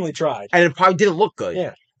They it looked, definitely tried. and it probably didn't look good.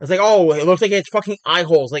 Yeah. It's like, oh, it looks like it's fucking eye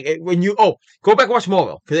holes. Like when you go back and watch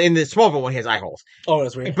Smallville, because in the Smallville one he has eye holes, Oh,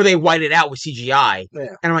 that's weird. but they whited it out with CGI. Yeah.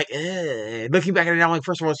 And I'm like, looking back at it now, like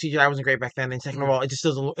first of all, CGI wasn't great back then, and second of all, it just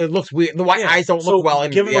doesn't. It looks weird. The white eyes don't look well. In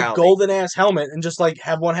give him a reality. golden ass helmet and just like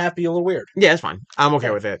have one half be a little weird. Yeah, that's fine. I'm okay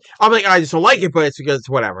with it. I'm like, I just don't like it, but it's because it's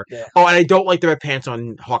whatever. Yeah. Oh, and I don't like the red pants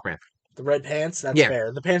on Hawkman. The red pants, that's Yeah.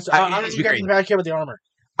 fair. The pants, I- I it don't has to be think I care about the armor.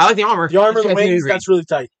 I like the armor. The armor, It the has to be wings, green. that's really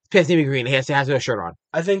tight. Pants need to be green. It has to have a shirt on.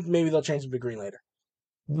 I think maybe they'll change them to green later.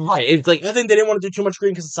 Right. It's like I think they didn't want to do too much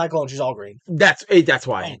green because it's Cyclone, she's all green. that's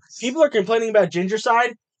why. People are complaining about Ginger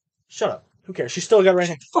Side. Shut up. Who cares? She's still got red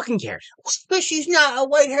hair. Fucking cares. But she's not a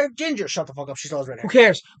white-haired ginger. Shut the fuck up. She still has red hair. Who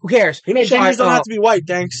cares? Who cares? You know, So gingers don't I, have to be white,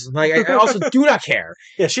 thanks. Like, I also do not care.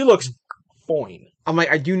 Yeah, she looks fine. I'm like,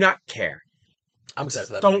 I do not care. I'm excited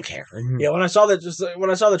for that. Don't care. Yeah, when I saw the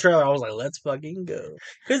trailer, I was like, let's fucking go.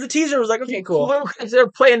 Because the teaser was like, okay, cool. They're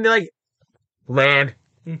playing, they're like, land.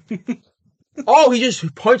 Oh, he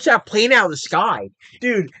just punched that plane out of the sky.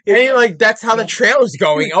 Dude. And you're like, that's how the trailer's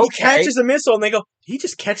going. He Okay. catches a missile, and they go, he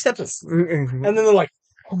just catch that missile. And then they're like,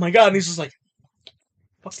 oh my god. And he's just like,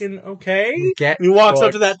 fucking okay. Get And he walks up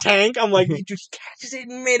fucked. to that tank. I'm like, he just catches it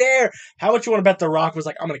in midair. How much you want to bet The Rock was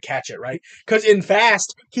like, I'm going to catch it, right? Because in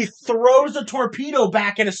Fast, he throws a torpedo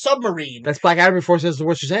back in a submarine. That's Black Adam before he says the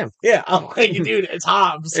word Shazam. Yeah, I'm like, dude, it's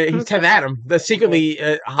Hobbs. He's 10th Adam. Secretly,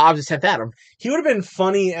 Hobbs is 10th Adam. He would have been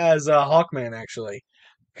funny as Hawkman, actually.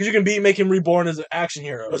 Because you can make him reborn as action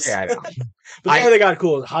heroes. Yeah, I know. But the guy they got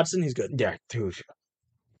cool. Hudson, he's good. Yeah, dude.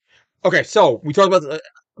 Okay, so we talked about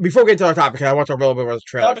before we get into our topic, I want to talk a little bit about the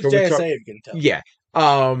trailer. Topic's JSA, you can tell. Yeah.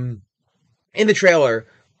 In the trailer,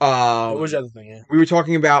 What was the other thing? Yeah. we were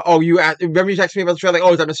talking about. Oh, remember you texted me about the trailer? Like,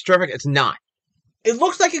 oh, is that Mr. Terrific? It's not. It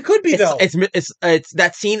looks like it could be, though. It's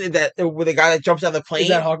that scene that with the guy that jumps out of the plane. Is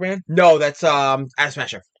that Hawkman? No, that's Atom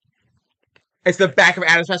Smasher. It's the back of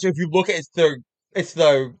Atom Smasher. If you look at it's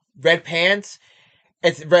the red pants,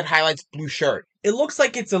 it's red highlights, blue shirt. It looks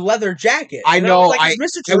like it's a leather jacket. I And know, was like, is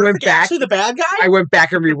Mr. I went Terrific back- actually the bad guy? I went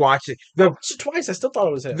back and rewatched it. I watched it twice. I still thought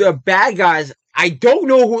it was him. The bad guys, I don't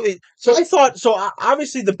know who. So I thought. So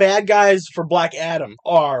obviously the bad guys for Black Adam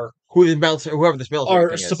are Whoever this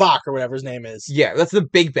military thing is. Sabak or whatever his name is. Yeah, that's the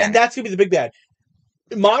big bad. And that's gonna be the big bad.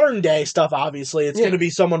 Modern day stuff, obviously, it's Yeah. gonna be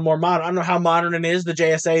someone more modern. I don't know how modern it is. The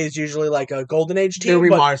JSA is usually like a golden age It'll team. be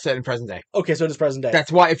But, modern set in present day. okay, so it is present day.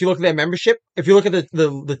 That's why if you look at their membership, if you look at the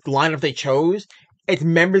lineup they chose, it's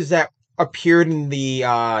members that appeared in the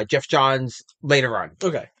Jeff Johns later run.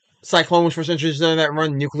 Okay. Cyclone was first introduced in that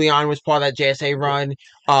run. Nucleon was part of that JSA run.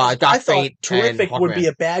 I Doc thought Fate Terrific and would be Hawkman.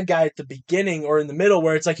 a bad guy at the beginning or in the middle,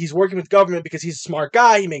 where it's like he's working with government because he's a smart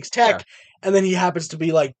guy, he makes tech, and then he happens to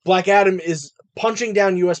be like Black Adam is punching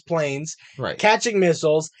down U.S. planes, Right. catching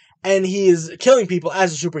missiles, and he is killing people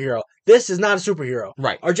as a superhero. This is not a superhero.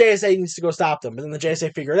 Right. Our JSA needs to go stop them, but then the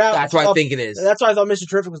JSA figure it out. That's what I think it is. That's why I thought Mr.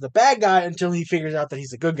 Terrific was the bad guy until he figures out that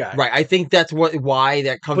he's a good guy. Right. I think that's why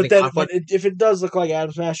that comes But in then, conflict. if it does look like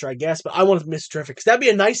Adam Smasher, I guess. But I want Mr. Terrific because that'd be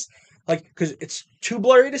a nice, like, because it's too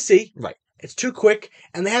blurry to see. Right. It's too quick,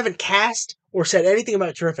 and they haven't cast or said anything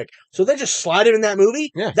about Terrific. So they just slide him in that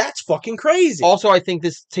movie. Yeah. That's fucking crazy. Also, I think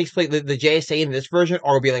this takes place. The JSA in this version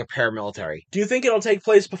are will be like a paramilitary Do you think it'll take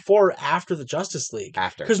place before or after the Justice League?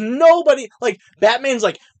 after. Because nobody, like, Batman's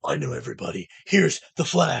like, I know everybody. Here's the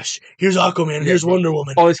Flash. Here's Aquaman. Here's Wonder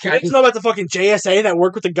Woman. All these You characters. know about the fucking JSA that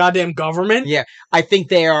work with the goddamn government? Yeah, I think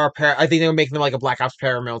they are. I think they're making them like a Black Ops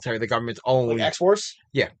paramilitary, the government's own. Like X-Force?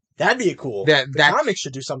 Yeah. That'd be cool. That- The that's- comics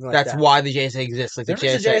should do something like That's that. why the JSA exists. Like the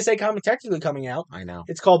There's a JSA. JSA comic technically coming out. I know.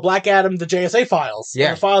 It's called Black Adam: The JSA Files.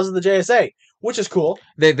 Yeah. The files of the JSA, which is cool.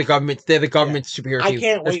 They're the government. They're the government's superhero I team.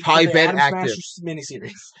 can't It's wait probably for the been Adam active. Smasher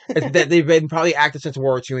miniseries. They've been probably active since World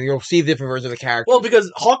War II, and you'll see different versions of the character. Well,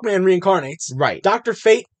 because Hawkman reincarnates, Right. Dr.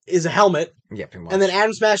 Fate is a helmet, Yeah, pretty much. and then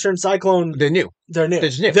Adam Smasher and Cyclone, they're new. they're new. They're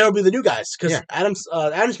just new. They'll be the new guys because Yeah.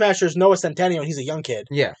 Adam Smasher is Noah Centennial, and he's a young kid,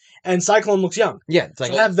 Yeah. and Cyclone looks young. Yeah. It's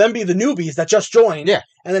like So have them be the newbies that just joined, Yeah.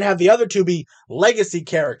 and then have the other two be legacy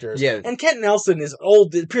characters. Yeah. And Kent Nelson is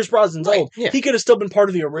old. Pierce Brosnan's Right, old. yeah. He could have still been part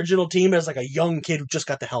of the original team as like a young kid who just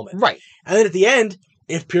got the helmet. right. And then at the end,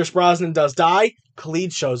 if Pierce Brosnan does die,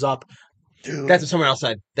 Khalid shows up. Dude, That's what someone else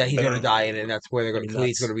said that he's going to die in it, and that's where they're going to. That'd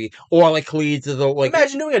be Khalid's nuts. going to be, or like Khalid's the like.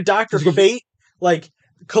 imagine doing a Dr. He's gonna- Fate, like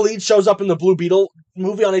Khalid shows up in the Blue Beetle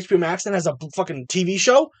movie on HBO Max and has a fucking TV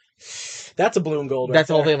show. That's a blue and gold. That's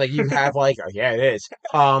the whole there. thing. Like you have like yeah, it is.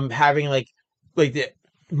 Having like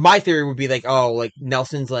my theory would be like like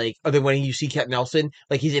Nelson's like then when you see Kent Nelson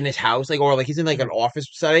like he's in his house like or like he's in like an office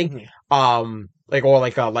setting like or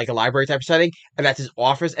like a library type of setting and that's his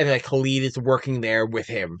office and like Khalid is working there with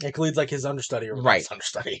him. Yeah, Khalid's like his understudy or Right. his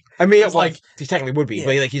understudy. I mean It's like like- he technically would be Yeah.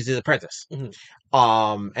 but like he's his apprentice. Mhm.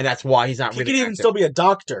 And that's why he's not He really could even active. still be a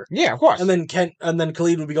doctor. Yeah, of course. And then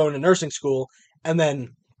Khalid would be going to nursing school, and then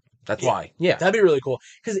that's yeah. why. Yeah. that'd be really cool.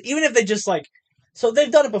 Because even if they just like, so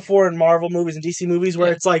they've done it before in Marvel movies and DC movies where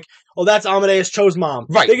Yeah. it's like, oh, that's Amadeus Cho's mom.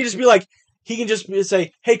 Right. They could just be like, he can just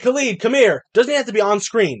say, hey, Khalid, come here. Doesn't have to be on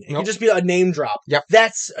screen. It Nope. can just be a name drop. Yep.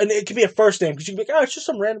 It could be a first name because you can be like, oh, it's just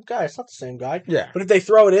some random guy. It's not the same guy. Yeah. But if they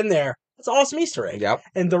throw it in there, it's an awesome Easter egg. Yep.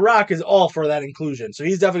 And The Rock is all for that inclusion. So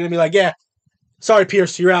he's definitely going to be like, yeah, sorry,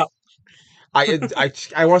 Pierce, you're out.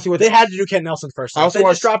 I want to see what They had to do Ken Nelson first. I If also they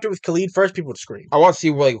want just dropped it with Khalid first, people would scream. I want to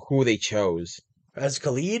see like who they chose. As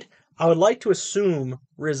Khalid, I would like to assume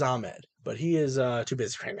Riz Ahmed, but he is too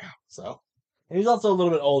busy right now. So, and he's also a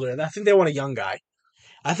little bit older, and I think they want a young guy.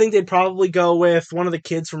 I think they'd probably go with one of the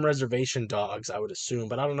kids from Reservation Dogs. I would assume,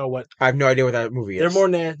 but I don't know what. I have no idea what that movie is.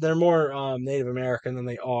 They're more Native American than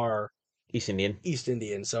they are East Indian. East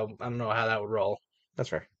Indian, so I don't know how that would roll. That's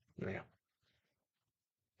fair. Yeah.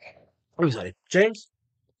 I'm excited. James,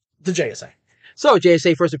 the JSA. So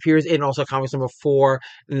JSA first appears in also comics number 4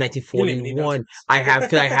 in You don't even need 1941. notes. I have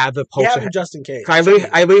the You have poster. him just in case. I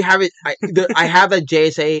literally have it. I have that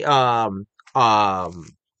JSA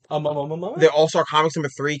the All Star Comics number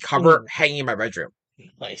 3 cover hanging in my bedroom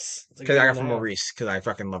Nice. because I got from Maurice because I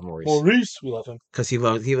fucking love Maurice Maurice, we love him. because he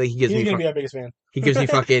gives He's me gonna be our biggest fan. he gives me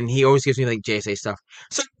fucking he always gives me like JSA stuff.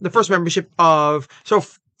 So the first membership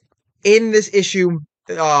in this issue,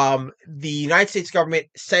 the United States government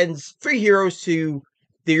sends 3 heroes to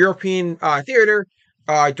the European theater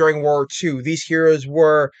during World War II. These heroes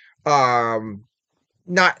were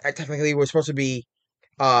not technically were supposed to be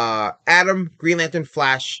Atom, Green Lantern,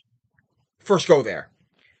 Flash. First go there.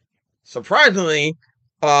 Surprisingly,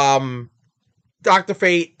 Dr.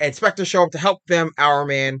 Fate and Spectre show up to help them.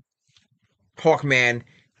 Hourman, Hawkman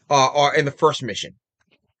are in the first mission.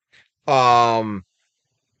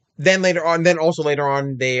 Then later on,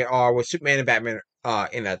 they are with Superman and Batman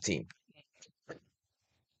in that team.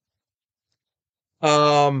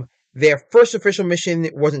 Their first official mission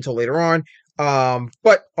wasn't until later on.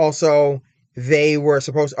 But also they were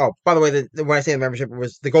supposed. Oh, by the way, when I say the membership, it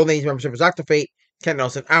was the Golden Age membership was Dr. Fate, Kent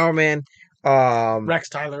Nelson, Hourman, Rex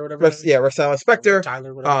Tyler, whatever. Rex Tyler, Spectre,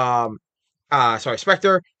 Tyler, whatever.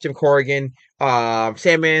 Spectre, Jim Corrigan,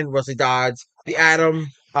 Sandman, Wesley Dodds, the Atom,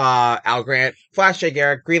 Al Grant, Flash, Jay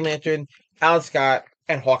Garrick, Green Lantern, Alan Scott,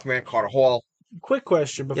 and Hawkman, Carter Hall. Quick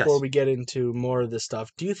question before Yes. we get into more of this stuff.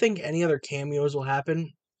 Do you think any other cameos will happen?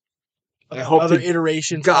 I hope other to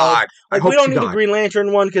iterations. God, I Like hope we don't to need a God. Green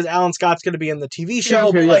Lantern one because Alan Scott's going to be in the TV show.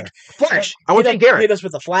 Yeah, But yeah. like Flash. I want Jay hit Garrick. us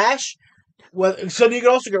with a Flash. Well, so you could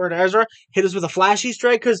also get rid of Ezra. Hit us with a Flash Easter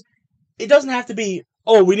egg because it doesn't have to be.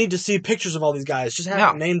 Oh, we need to see pictures of all these guys. Just have No.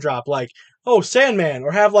 them name drop like, oh, Sandman,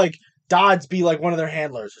 or have like Dodds be like one of their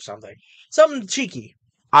handlers or something. Something cheeky.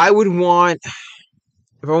 I would want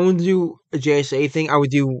if I wanted to do a JSA thing, I would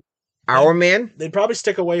do Hourman. They'd probably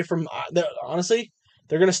stick away from. Honestly,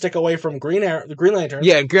 they're going to stick away from the Green Lantern,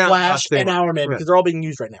 Yeah, Grant Flash, and Hourman because they're all being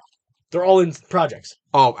used right now. They're all in projects.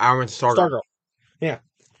 Oh, Hourman Stargirl. Stargirl. Yeah.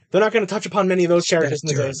 They're not going to touch upon many of those characters in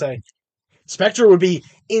the Spectre. JSA. Spectre would be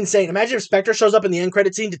insane. Imagine if Spectre shows up in the end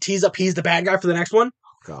credit scene to tease up he's the bad guy for the next one.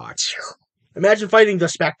 God. Imagine fighting the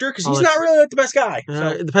Spectre because he's Oh, not really like the best guy. So,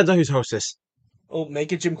 It depends on who's hostess.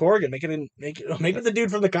 make it Jim Corrigan. Make it the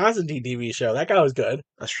dude from the Constantine TV show. That guy was good.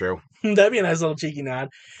 That's true. That'd be a nice little cheeky nod.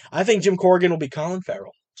 I think Jim Corrigan will be Colin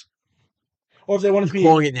Farrell. Or if they want it to be,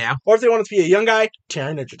 Calling it now. or if they want it to be a young guy,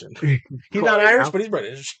 Taron Egerton. He's not Calling it Irish, now. but he's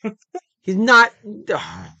British. He's not.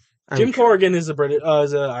 Jim Corrigan is a British,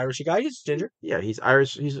 is an Irish guy. He's ginger. Yeah, he's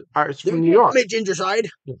Irish. He's Irish from New York. Mid ginger side.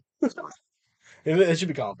 It should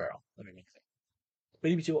be Colin Farrell. But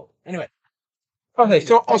he'd be too old. Anyway. Okay,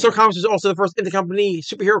 so also Comics is also the first intercompany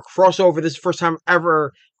superhero crossover. This is the first time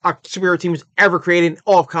ever a superhero team was ever created in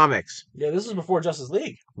all of comics. Yeah, this is before Justice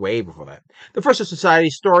League. Way before that. The First Society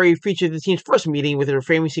story featured the team's first meeting with a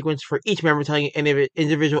reframing sequence for each member telling an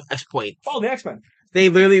individual exploit. Oh, the X-Men. They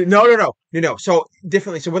literally no. So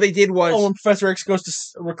differently. So what they did was When Professor X goes to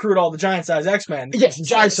recruit all the giant-size X-Men. yes,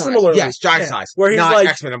 giant size. Similarly. Yes, giant Yeah. size. Where he's not like,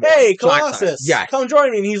 X-Men. hey, Giant size. Colossus, Yes. come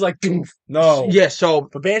join me. And he's like, no. Yes. So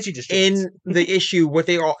But Banshee just in the issue,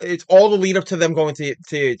 it's all the lead up to them going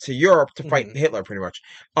to Europe to fight Mhm. Hitler, pretty much.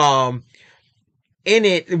 In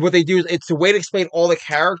it, what they do is it's a way to explain all the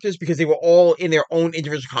characters because they were all in their own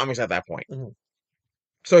individual comics at that point. Mhm.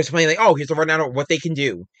 So explaining like, oh, here's the rundown of what they can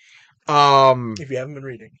do. if you haven't been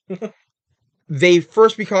reading. They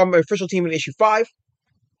first become an official team in issue 5.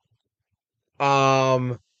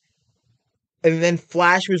 And then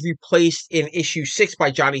Flash was replaced in issue 6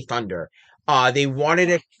 by Johnny Thunder. They wanted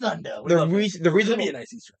it. Thunder. The reason. That'd be a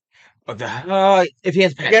nice Easter If he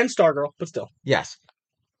has egg. Again, Stargirl, but still. yes.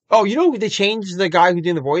 Oh, you know they changed the guy who's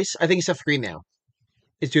doing the voice. I think it's Seth Green now.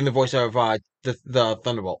 Is doing the voice of the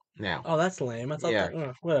Thunderbolt now. Oh, that's lame. I thought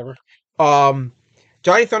Yeah. whatever.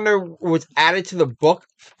 Johnny Thunder was added to the book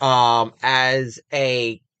as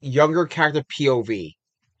a younger character POV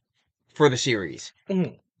for the series.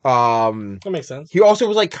 Mhm. He That makes sense. also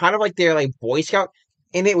was like kind of like their like Boy Scout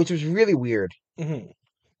in it, which was really weird. Mm-hmm.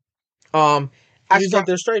 Actually, He's like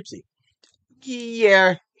their Stripesy.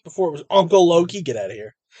 yeah, Before it was Uncle Loki. Get out of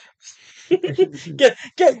here.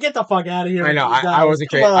 Get the fuck out of here. I know. with these I guys. wasn't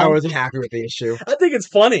Come great. I on. wasn't happy with the issue. I think it's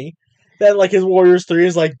funny that like his Warriors 3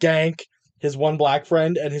 is like Gank, his one black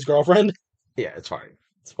friend, and his girlfriend. Yeah, it's fine.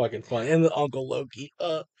 It's fucking funny. And the Uncle Loki.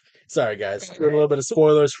 Sorry guys. A little bit of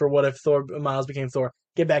spoilers for what if Miles became Thor.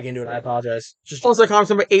 Get back into it. I apologize. Just Also, comics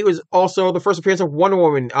number 8 was also the first appearance of Wonder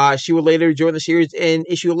Woman. She would later join the series in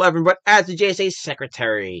issue 11, but as the JSA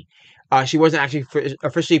secretary. She wasn't actually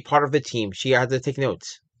officially part of the team. She had to take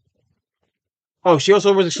notes. Oh, she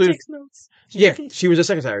also was she excluded. takes notes. Yeah, she was a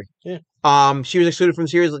secretary. Yeah. She was excluded from the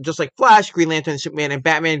series just like Flash, Green Lantern, Superman, and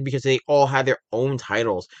Batman because they all had their own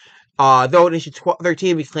titles. Though in issue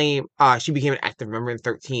 13 she became an active member in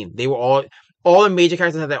 13. They were all the major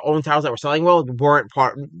characters had their own titles that were selling well,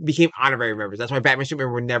 became honorary members. That's why Batman and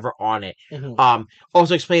Superman were never on it. Mhm.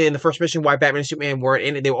 Also explained in the first mission why Batman and Superman weren't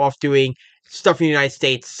in it. They were off doing stuff in the United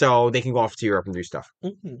States so they can go off to Europe and do stuff.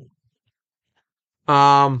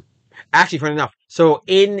 Mhm. Actually, funny enough, so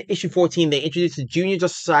in issue 14, they introduced the Junior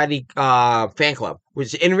Justice Society fan club,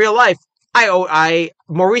 which in real life,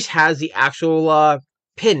 Maurice has the actual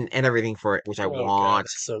pin and everything for it, which I Oh, God, want.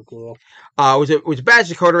 that's so cool. It was a badge,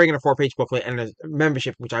 decoder ring, and a 4-page booklet, and a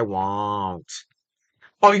membership, which I want.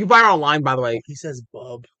 Oh, you can buy it online, by the way. He says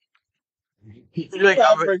bub. Like,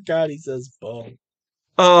 I forgot he says bub.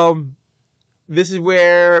 this is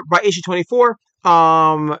where by issue 24,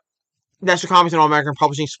 National Comics and All American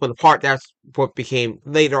Publishing split apart. That's what became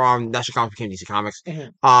later on. National Comics became DC Comics.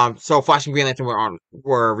 Mhm. So Flash and Green Lantern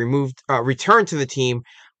were removed, returned to the team,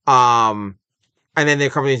 and then their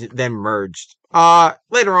companies then merged.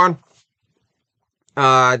 Later on,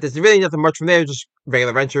 there's really nothing much from there. Just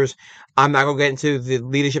regular ventures. I'm not gonna get into the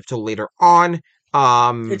leadership till later on.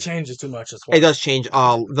 It changes too much as well. It does change.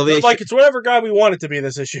 The It's leadership, like it's whatever guy we want it to be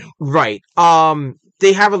this issue. right.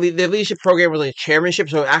 They have their leadership program was like a chairmanship,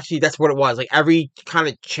 so actually that's what it was. Like every kind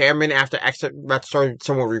of chairman after X that started,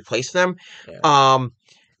 someone replaced them. Yeah.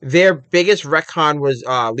 Their biggest retcon was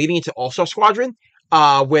leading into All-Star Squadron,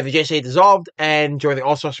 where the JSA dissolved and joined the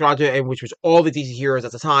All-Star Squadron, and which was all the DC heroes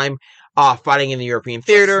at the time, fighting in the European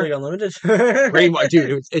theater. League Unlimited. Pretty much,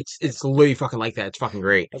 dude. It's literally fucking like that. It's fucking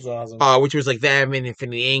great. That's awesome. Which was like them and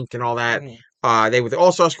Infinity Inc. and all that. Mhm. They were the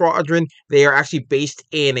All-Star Squadron. They are actually based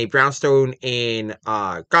in a brownstone in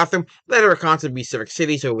Gotham. Later retcon to be Civic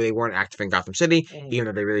City, so they weren't active in Gotham City, even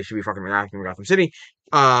though they really should be fucking active in Gotham City.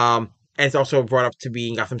 And it's also brought up to be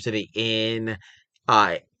in Gotham City in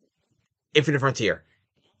Infinite Frontier.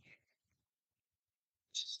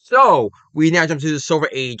 So we now jump to the Silver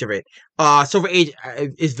Age of it. Silver Age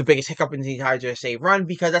is the biggest hiccup in the entire JSA run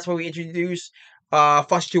because that's where we introduce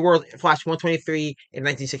Flash 2 Worlds, Flash 123 in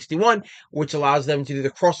 1961, which allows them to do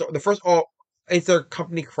the crossover. The first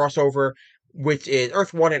inter-company crossover, which is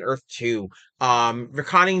Earth 1 and Earth 2.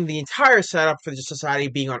 Retconning the entire setup for the Society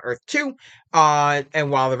being on Earth 2,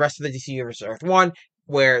 and while the rest of the DC universe is Earth 1,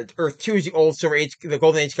 where Earth 2 is the old Silver Age, the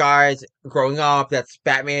Golden Age guys growing up. That's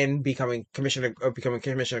Batman becoming commissioner of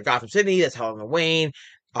Gotham City. That's Helena Wayne.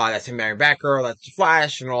 That's him marrying Batgirl. That's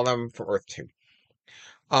Flash and all them for Earth 2.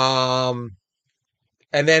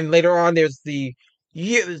 And then later on, there's it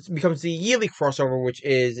becomes the yearly crossover, which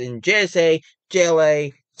is in JSA,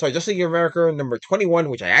 JLA, Justice League of America number 21,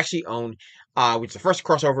 which I actually own, which is the first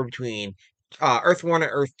crossover between Earth 1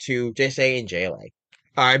 and Earth 2, JSA and JLA.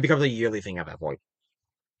 It becomes a yearly thing at that point.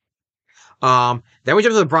 Then we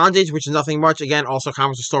jump to the Bronze Age, which is nothing much. Again, also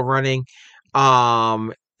comics are still running.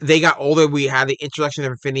 They got older. We had the introduction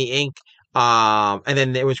of Infinity Inc. And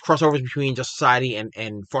then there was crossovers between Justice Society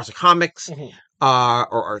and Force of Comics, or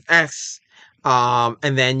Earth X.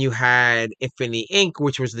 And then you had Infinity Inc.,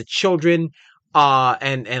 which was the children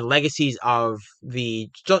and legacies of the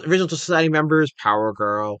original Justice Society members, Power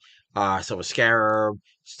Girl, Silver Scarab,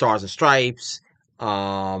 Stars and Stripes,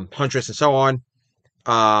 Huntress, and so on.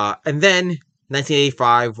 And then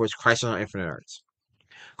 1985 was Crisis on Infinite Earths.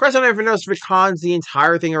 Crisis on Infinite Earths retcons the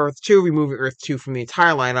entire thing of Earth 2, removing Earth 2 from the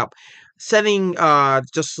entire lineup, setting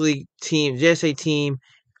Justice League team, JSA team,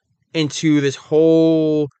 into this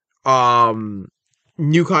whole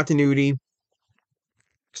new continuity.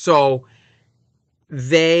 So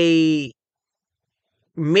they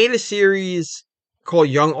made a series called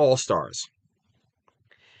Young All-Stars,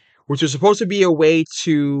 which was supposed to be a way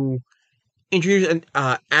to introduce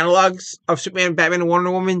analogs of Superman, Batman, and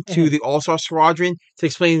Wonder Woman to the All-Star Squadron to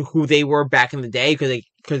explain who they were back in the day,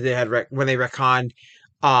 because they had when they retconned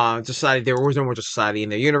Society, there was no more Society in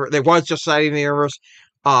their universe. There was Society in the universe,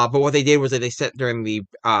 but what they did was that they set during the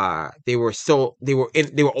they were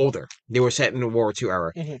older. They were set in the World War II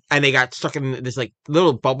era, and they got stuck in this like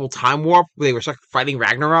little bubble time warp where they were stuck fighting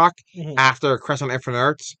Ragnarok after Crisis on Infinite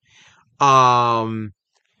Earths.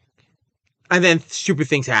 and then stupid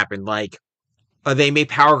things happen, like they made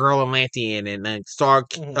Power Girl Atlantean, and then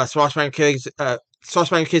Starspangled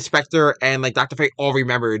Kid Spectre, and like Dr. Fate all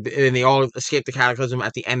remembered, and they all escaped the Cataclysm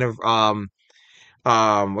at the end of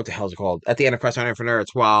what the hell is it called? At the end of Quest for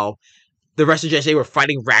Nerds, while the rest of JSA were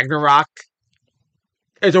fighting Ragnarok.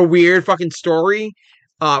 It's a weird fucking story.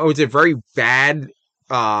 It was a very bad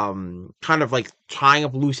kind of like tying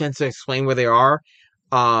up loose ends to explain where they are.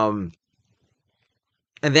 And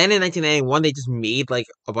then in 1991, they just made like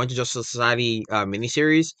a bunch of Justice Society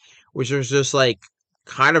miniseries, which was just like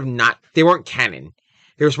kind of not. They weren't canon.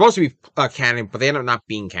 They were supposed to be canon, but they ended up not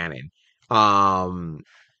being canon.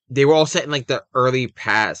 They were all set in like the early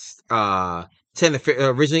past. Set in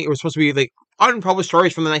originally, it was supposed to be like unpublished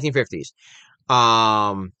stories from the 1950s.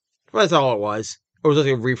 Well, that's all it was. It was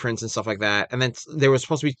like reprints and stuff like that. And then there was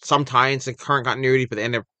supposed to be some tie-ins to current continuity, but they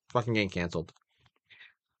ended up fucking getting canceled.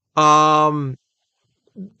 What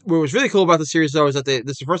was really cool about the series, though, is that this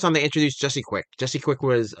is the first time they introduced Jessie Quick. Jessie Quick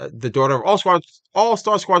was the daughter of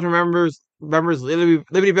All-Star Squadron members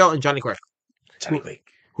Liberty Bell and Johnny Quick.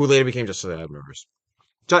 Who later became Justice League members.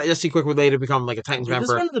 Jessie Quick would later become like a Titans member. Is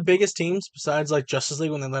this one of the biggest teams besides like Justice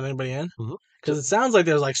League when they let anybody in? Mm-hmm. Because it sounds like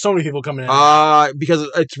there's like so many people coming in. Because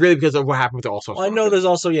it's really because of what happened with the All-Star Squadron. I know there's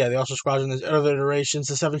also the All-Star Squadron. There's other iterations.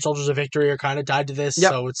 The Seven Soldiers of Victory are kind of tied to this,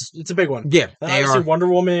 so it's a big one. Yeah, and obviously Wonder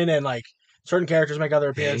Woman and like certain characters make other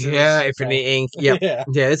appearances. Yeah, Infinity Inc. Yep.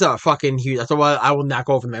 yeah, it's a fucking huge. That's why I will not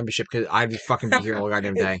go over membership because I'd be fucking be here all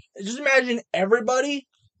goddamn day. Just imagine everybody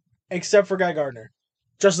except for Guy Gardner.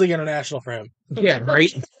 Justice League International for him. Yeah,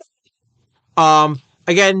 right.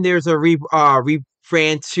 Again, there's a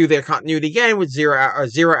rebrand to their continuity again with Zero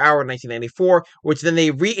Hour in 1994, which then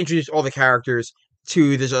they reintroduced all the characters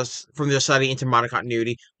to from the Society into modern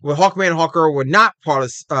continuity. Where Hawkman and Hawkgirl were not part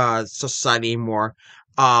of Society anymore,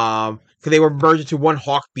 because they were merged into one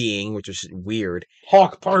Hawk being, which was weird.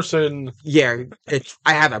 Hawk person. Yeah,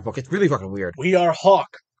 I have that book. It's really fucking weird. We are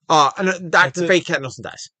Hawk. And Dr. Fate Cat Nelson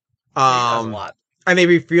dies. That's a lot. And they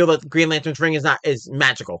reveal that Green Lantern's ring is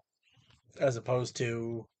magical. As opposed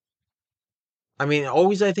to, I mean,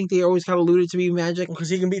 I think they always kind of alluded to be magic because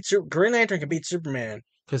he can beat Green Lantern can beat Superman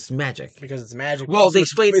because it's magic. Because it's magic. Well, they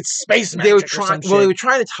explained it's space magic. They were trying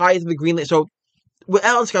to tie it to the Green Lantern. So with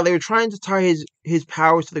Alan Scott, they were trying to tie his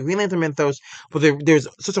powers to the Green Lantern mythos, but there's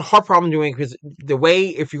such a hard problem doing because the way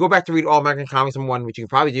if you go back to read All American Comics #1, which you can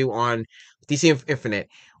probably do on DC Infinite,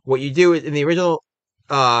 what you do is in the original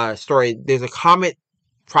story, there's a comet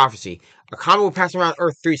prophecy. A comet will pass around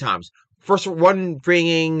Earth 3 times. First one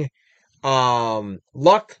bringing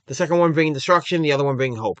luck, the second one bringing destruction, the other one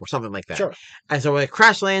bringing hope, or something like that. Sure. And so when it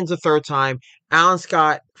crash lands the third time, Alan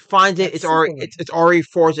Scott finds it. It's already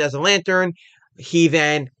forged as a lantern.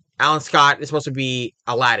 Alan Scott is supposed to be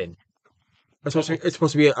Aladdin. It's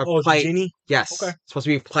supposed to be a play. Genie? Yes. Okay. It's supposed to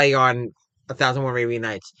be a play on 1001 Arabian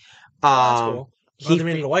Nights. That's cool. He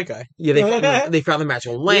made a white guy. Yeah, they found the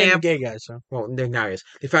magical lamp. Gay guys, so. Well, now he is.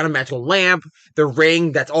 They found a magical lamp. The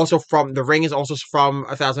ring is also from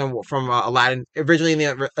Aladdin. Originally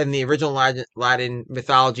in the original Aladdin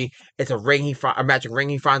mythology, it's a magic ring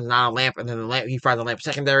he finds, not a lamp, and then the lamp he finds a lamp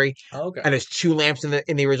secondary. Oh, okay. And there's 2 lamps in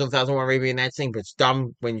the original 1001 Arabian Nights thing, but it's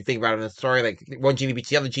dumb when you think about it in the story. Like one genie beats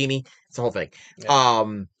the other genie. It's the whole thing. Yeah.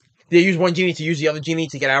 They use one genie to use the other genie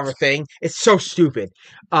to get out of a thing. It's so stupid.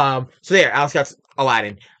 So there, Alan Scott's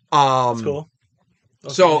Aladdin. That's cool.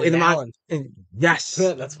 Okay, so in the yes,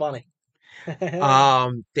 that's funny.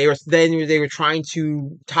 They were trying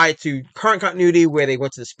to tie it to current continuity where they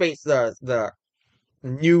went to the space, the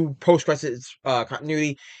new post-credits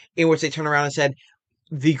continuity, in which they turned around and said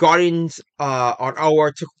the Guardians on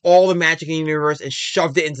Oa took all the magic in the universe and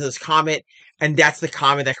shoved it into this comet, and that's the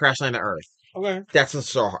comet that crashed landed on Earth. Okay. That's the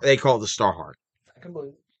star. They call it the Starheart. I can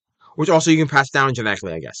believe it. Which also you can pass down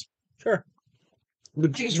genetically, I guess. Sure. The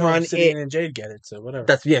biggest run and Jade get it, so whatever.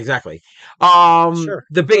 Exactly. Sure.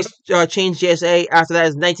 The biggest change JSA after that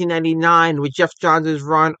is 1999 with Jeff Johns'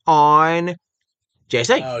 run on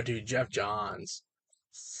JSA. Oh, dude, Jeff Johns.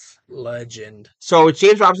 Legend. So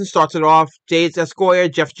James Robinson starts it off, Jade Goyer,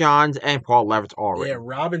 Jeff Johns, and Paul Levitt's all Yeah,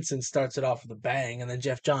 Robinson starts it off with a bang, and then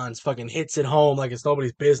Jeff Johns fucking hits it home like it's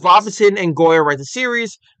nobody's business. Robinson and Goyer write the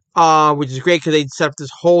series, which is great because they set up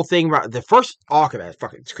this whole thing. The first arc of that,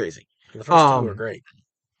 it's crazy. The first 2 were great.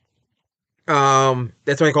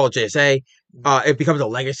 That's why I call it JSA. It becomes a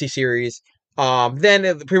legacy series. Then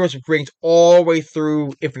it pretty much brings all the way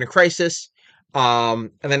through Infinite Crisis. And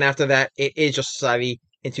then after that, it is Justice Society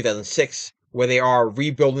in 2006, where they are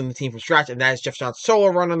rebuilding the team from scratch, and that is Jeff Johns' solo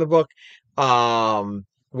run on the book,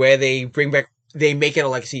 where they make it a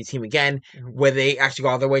legacy team again, where they actually go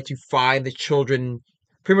all the way to find the children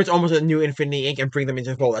pretty much almost a new Infinity Inc. and bring them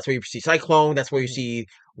into the fold. That's where you see Cyclone. That's where you see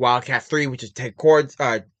Wildcat 3, which is Ted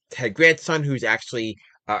Grant's son, who's actually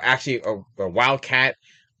a Wildcat.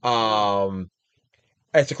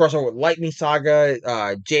 It's a crossover with Lightning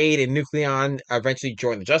Saga. Jade and Nucleon eventually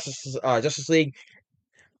join the Justice League.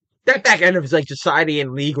 That back end of his Society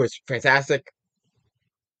and League was fantastic.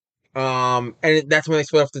 And that's when they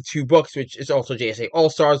split off the 2 books, which is also JSA All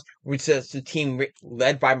Stars, which is the team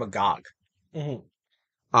led by Magog.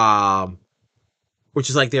 Which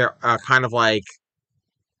is their kind of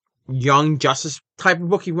Young Justice type of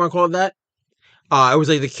book, if you want to call it that. It was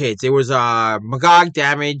the kids. It was Magog,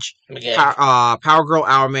 Damage, Power Girl,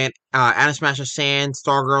 Hourman, Anna Smasher, Sand,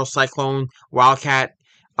 Stargirl, Cyclone, Wildcat,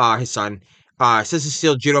 his son, Sister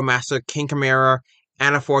Steel, Judo Master, King Chimera,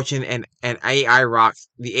 Anna Fortune, and AI Roxy.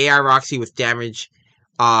 The AI Roxy with Damage,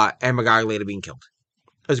 and Magog later being killed.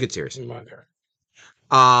 It was a good series.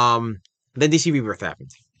 Then DC Rebirth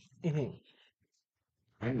happened.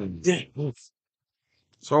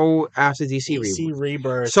 So after DC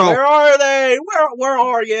Rebirth. So where are they? Where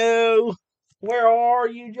are you? Where are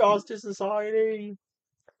you, Justice Society?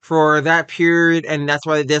 For that period, and that's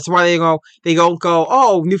why they go.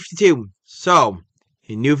 Oh, New 52. So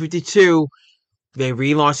in New 52, they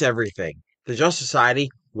relaunched everything. The Justice Society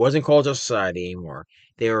wasn't called Justice Society anymore.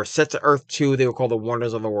 They were set to Earth 2. They were called the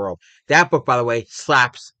Wonders of the World. That book, by the way,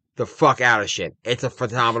 slaps the fuck out of shit. It's a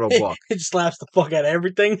phenomenal book. It slaps the fuck out of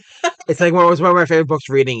everything. It's one of my favorite books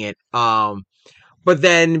reading it. But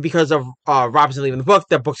then because of Robinson leaving the book,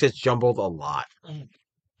 that book gets jumbled a lot. And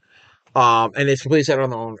it's completely set on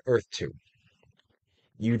their own Earth 2.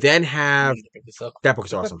 You then have that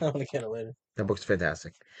book's awesome. I want to get it later. That book's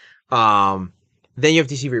fantastic. Then you have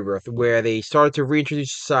DC Rebirth, where they started to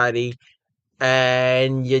reintroduce society,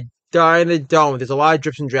 and you kind of don't. There's a lot of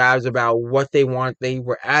drips and drabs about what they want. They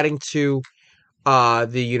were adding to the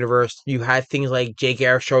universe. You had things like Jay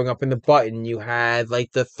Garrick showing up in the Button. You had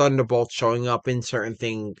the Thunderbolt showing up in certain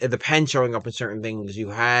things. The Pen showing up in certain things. You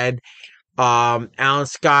had Alan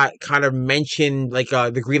Scott kind of mentioned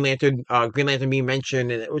the Green Lantern being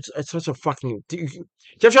mentioned, and it's such a fucking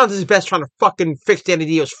Jeff Johns is best trying to fucking fix Danny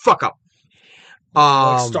Dio's fuck up.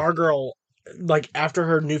 Stargirl, after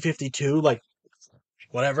her New 52,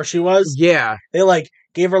 whatever she was, yeah, they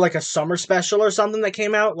gave her a summer special or something that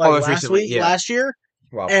came out last year,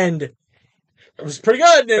 wow. And it was pretty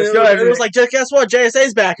good. And it was guess what,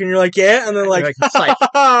 JSA's back, and you're yeah, and then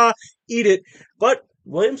eat it. But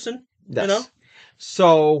Williamson, yes.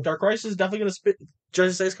 So Dark Crisis is definitely gonna spit.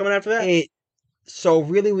 JSA's coming after that. So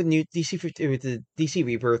really, with the DC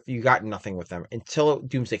Rebirth, you got nothing with them until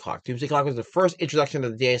Doomsday Clock. Doomsday Clock was the first introduction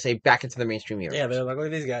of the JSA back into the mainstream universe. Yeah, they're look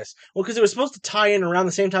at these guys. Well, because it was supposed to tie in around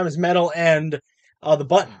the same time as Metal and the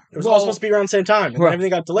Button. It was all supposed to be around the same time. And everything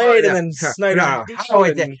got delayed, and then Snyder. How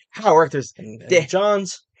it worked is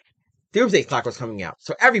Johns. Doomsday Clock was coming out,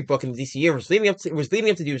 so every book in the DC universe was leading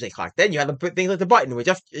up to Doomsday Clock. Then you had the things like the Button, which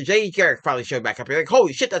Jay Garrick finally showed back up. You're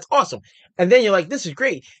holy shit, that's awesome! And then you're this is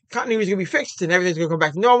great. Continuity is gonna be fixed, and everything's gonna come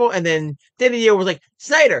back to normal. And then Danny Dio was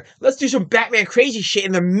Snyder, let's do some Batman crazy shit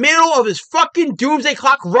in the middle of his fucking Doomsday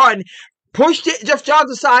Clock run. Pushed Jeff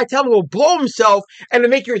Johns aside, tell him he'll blow himself, and to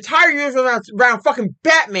make your entire universe around fucking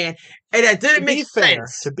Batman, and that didn't make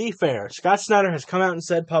sense. To be fair, Scott Snyder has come out and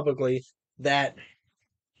said publicly that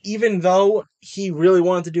even though he really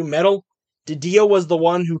wanted to do Metal, DiDio was the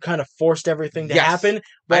one who kind of forced everything to happen.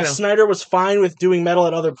 While Snyder was fine with doing Metal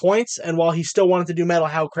at other points, and while he still wanted to do Metal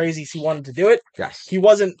how crazy he wanted to do it, he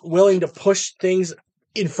wasn't willing to push things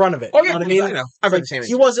in front of it. Oh, yeah, you know what I mean? I know. I've read the same.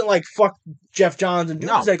 He wasn't fuck Jeff Johns and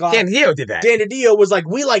Doomsday Clock. Dan DiDio did that. Dan DiDio was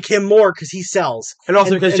we like him more because he sells. And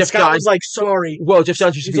also because Jeff Johns was sorry. Well, Jeff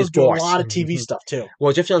Johns used to be his boss. A lot of TV stuff too.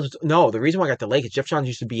 Well, Jeff Johns. No, the reason why I got delayed is Jeff Johns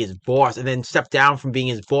used to be his boss, and then stepped down from being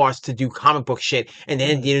his boss to do comic book shit, and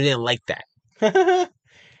then he didn't like that. Dan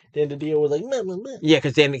DiDio was meh, meh, meh. Yeah,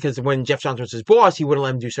 because when Jeff Johns was his boss, he wouldn't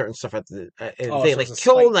let him do certain stuff at the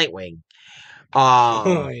kill Nightwing.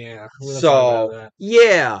 Oh yeah. So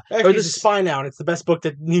yeah, actually, it's a spy now, and it's the best book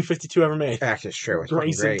that New 52 ever made. Actually, it's true. It's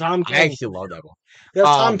Grayson, Tom King. I actually love that book. That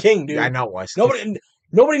was Tom King, dude. I know it was.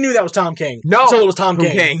 Nobody knew that was Tom King. No, until it was Tom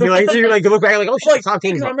King. You're look back oh shit, Tom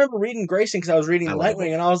King. I remember reading Grayson because I was reading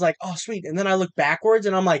Nightwing, and I was oh sweet, and then I looked backwards,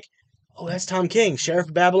 and I'm oh that's Tom King, Sheriff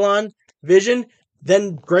of Babylon, Vision,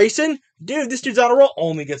 then Grayson. Dude, this dude's on a roll.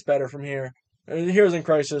 Only gets better from here. And Heroes in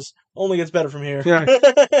Crisis only gets better from here. Yeah.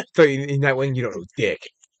 So in Nightwing, you don't know dick.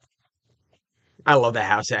 I love that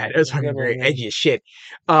house ad. It was fucking great, edgy as shit.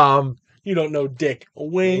 You don't know dick.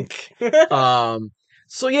 Wink.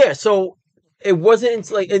 So yeah, so it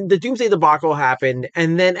wasn't and the Doomsday debacle happened,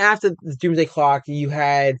 and then after the Doomsday Clock, you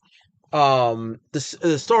had the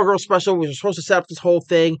Stargirl special was supposed to set up this whole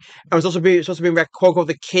thing. It was also supposed to bring back quote unquote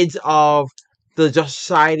the kids of the Justice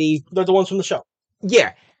Society. They're the ones from the show.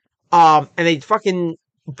 Yeah. And they fucking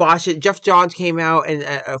botched it. Jeff Johns came out, and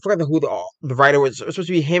I forgot who the writer was. It was supposed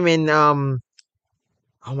to be him and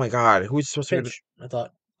oh my god, who's supposed to be? Finch, I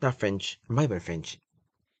thought. Not Finch. It might have been Finch.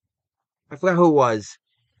 I forgot who it was.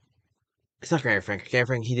 It's not Gary Frank. Gary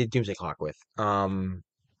Frank, he did Doomsday Clock with.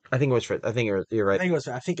 I think it was Finch. You're right.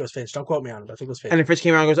 I think it was Finch. Don't quote me on it, but I think it was Finch. And then Finch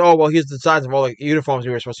came out and goes, "Oh well, here's the designs of all the uniforms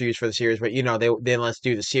we were supposed to use for the series, but you know they didn't let us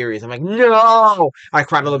do the series." I'm like, "No!" I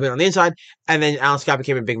cried a little bit on the inside, and then Alan Scott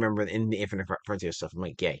became a big member in the Infinite Frontier stuff. I'm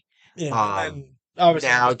like, "Yay!" Yeah, and obviously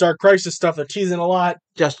now- the Dark Crisis stuff they're teasing a lot.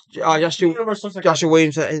 Joshua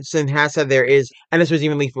Williamson has said there is, and this was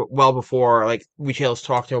even leaked well before like retailers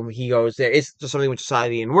talked to him. He goes, "There is just something with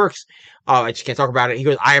Society in works. I just can't talk about it." He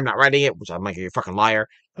goes, "I am not writing it," which I'm like, "You're a fucking liar."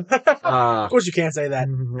 Of course, you can't say that.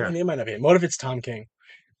 Yeah. I mean, it might not be. What if it's Tom King?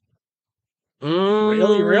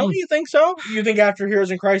 Mm. Really? You think so? You think after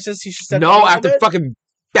Heroes in Crisis he should step No, back? after fucking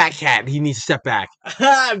Batcat, he needs to step back.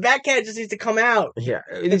 Batcat just needs to come out. Yeah,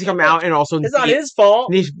 he needs to come out and also It's not his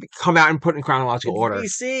fault. He needs to come out and put in chronological order.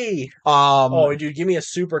 DC. Oh, Dude, give me a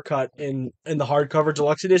supercut in the hardcover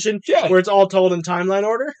deluxe edition yeah, where it's all told in timeline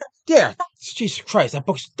order. yeah. Jesus Christ, that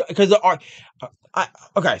book's because the art.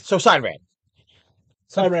 Okay, so side rant.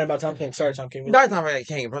 Sorry, I ran about Tom King. Sorry, Tom King. Not really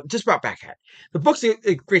King, but just about Batcat. The book's a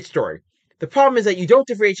great story. The problem is that you don't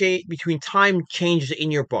differentiate between time changes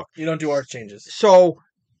in your book. You don't do art changes. So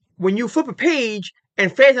when you flip a page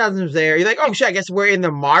and Phantasm's there, you're like, oh shit, I guess we're in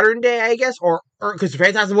the modern day, I guess, or because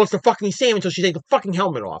Phantasm looks the fucking same until she takes the fucking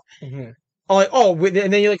helmet off. Mm-hmm. Or like,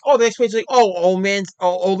 and then you're like, oh, the next page is like, oh,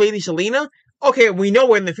 old lady Selena. Okay, we know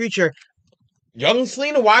we're in the future. Young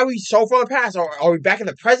Selena, why are we so far in the past? Are we back in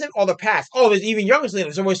the present or the past? Oh, there's even younger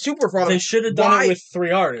Selena, so we're super far. They should have done it with 3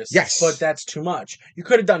 artists. Yes. But that's too much. You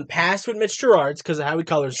could have done past with Mitch Gerards because of how he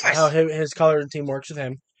colors, Yes. how his color team works with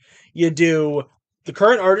him. You do the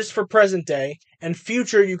current artist for present day, and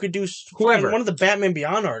future you could do Whoever. one of the Batman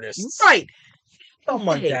Beyond artists. Right. Oh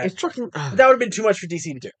my god. It's fucking. That would have been too much for DC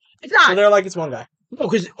to do. It's So not. they're like, it's one guy. No,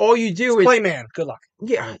 because all you do is. Clayman. Good luck.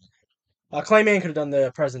 Yeah. Clayman could have done the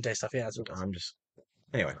present day stuff. Yeah, that's what it was. I'm just.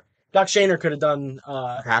 Anyway. Doc Shaner could have done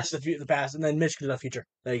Past. the past, and then Mitch could have done future.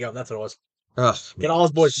 There you go. That's what it was. Ugh. Get all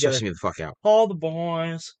his boys Stressing together. me the fuck out. All the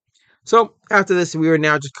boys. So after this, we are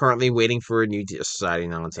now just currently waiting for a new Society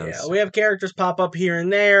nonsense. Yeah, we have characters pop up here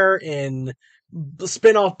and there in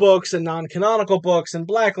spin-off books and non-canonical books and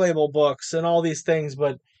Black Label books and all these things,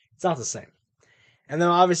 but it's not the same. And then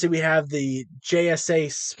obviously we have the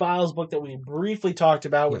JSA Files book that we briefly talked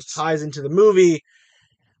about, which Yes. ties into the movie.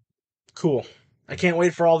 Cool. I can't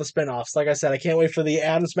wait for all the spin-offs. Like I said, I can't wait for the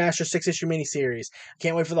Atom Smasher 6-issue miniseries. I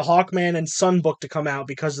can't wait for the Hawkman and Sun book to come out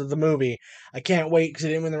because of the movie. I can't wait because it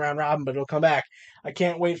didn't win the round robin, but it'll come back. I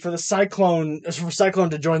can't wait for Cyclone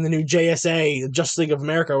to join the new JSA, Justice League of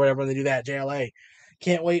America, or whatever, when they do that, JLA.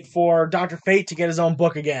 Can't wait for Dr. Fate to get his own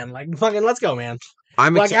book again. Like, fucking, let's go, man.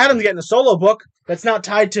 I'm Black excited. Adam's getting a solo book that's not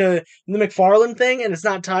tied to the McFarlane thing, and it's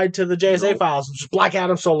not tied to the JSA files. It's just Black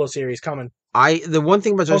Adam solo series coming. The one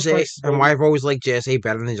thing about Post JSA crisis, and baby. why I've always liked JSA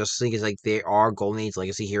better than Justice League is like they are Golden Age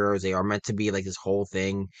legacy heroes. They are meant to be like this whole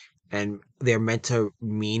thing, and they're meant to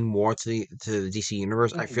mean more to the DC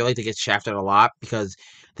universe. I feel like they get shafted a lot because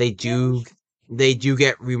they do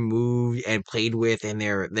get removed and played with, and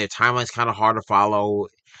their timeline's kind of hard to follow,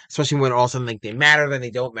 especially when all of a sudden like they matter, then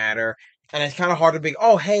they don't matter. And it's kind of hard to be,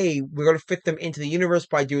 oh, hey, we're going to fit them into the universe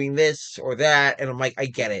by doing this or that. And I'm like, I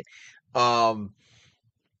get it.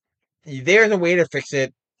 There's a way to fix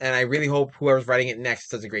it. And I really hope whoever's writing it next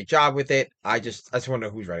does a great job with it. I just want to know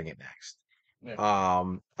who's writing it next. Yeah.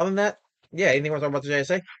 Other than that, yeah, anything you want to talk about the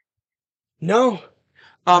JSA? No.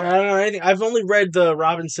 I don't know anything. I've only read the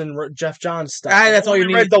Robinson, Jeff Johns stuff. That's all you I've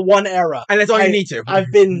need. read the one era. And that's all I- you need to. I've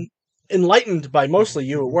been enlightened by mostly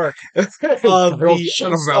you at work of Real the shut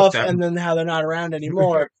about stuff them. and then how they're not around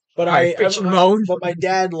anymore. But Right, bitch and moan. but my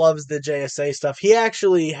dad loves the JSA stuff. He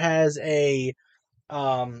actually has a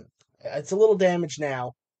it's a little damaged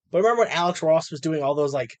now. But remember when Alex Ross was doing all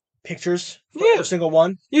those like pictures for Yeah. every single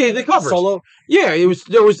one? Yeah, the covers. Solo. Yeah, it was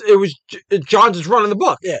John's just running the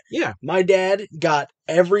book. Yeah. Yeah. My dad got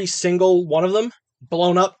every single one of them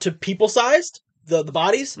blown up to people sized, the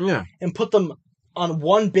bodies, Yeah. and put them on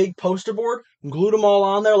one big poster board, glued them all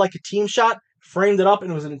on there like a team shot, framed it up,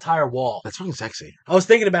 and it was an entire wall. That's fucking sexy. I was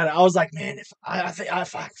thinking about it. I was like, man, if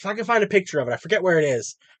I can find a picture of it, I forget where it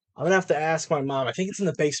is. I'm gonna have to ask my mom. I think it's in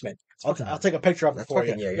the basement. I'll take a picture of it That's for you.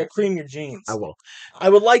 fucking- yeah, You'll cream your jeans. I will. I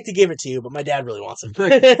would like to give it to you, but my dad really wants it.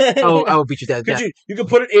 I will beat you to death. You could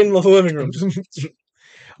put it in the living room.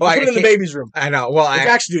 Well, Put it in the baby's room. I know. Well, It's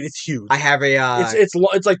actually, dude, it's huge. I have a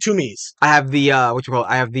It's like 2 me's. I have the what you call it?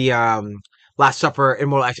 I have the Last Supper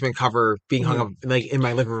Immortal X-Men cover being hung up like in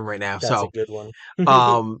my living room right now. That's So a good one.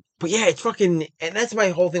 but yeah, it's fucking, and that's my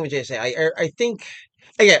whole thing with JSA. I think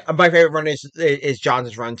again, my favorite run is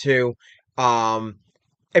John's run too.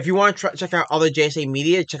 If you want to check out other JSA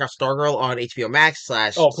media, check out Stargirl on HBO Max /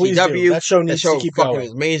 Oh, please CW. do. That show needs to keep fucking going.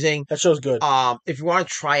 is amazing. That show's good. If you want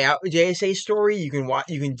to try out a JSA story, you can watch.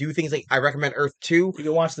 You can do things like I recommend Earth 2. You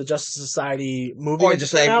can watch the Justice Society movie Or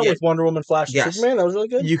just like, now yeah. with Wonder Woman, Flash, and Yes. Superman. That was really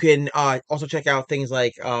good. You can also check out things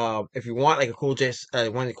like if you want like a cool one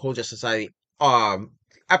of the cool Justice Society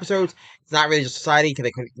episodes. It's not really just Society because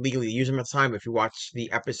they couldn't legally use them at the time. But if you watch the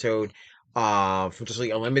episode from Justice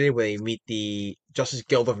League Unlimited where they meet the Justice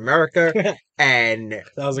Guild of America and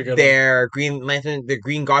That was a good their Green Lantern, the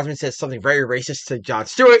Green Guardsman says something very racist to John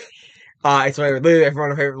Stewart. It's literally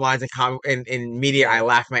one of my favorite lines in media. I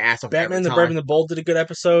laugh my ass off. Batman every the time. Brave and the Bold did a good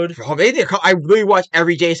episode. Oh, they did. I really watch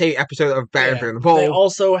every JSA episode of Batman Brave and the Bold. They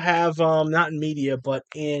also have not in media but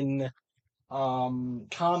in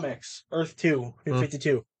comics, Earth 2,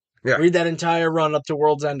 52. Yeah. Read that entire run up to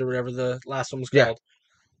World's End or whatever the last one was Yeah. called.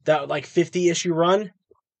 That like 50-issue run.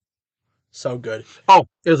 So good. Oh,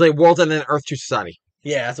 it was like World's End and Earth 2 Society.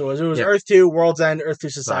 Yeah, that's what it was. It was Yeah. Earth 2, World's End, Earth 2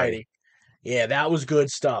 Society. Yeah, that was good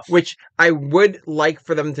stuff. Which I would like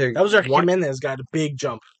for them to. That was our one- Jimenez got a big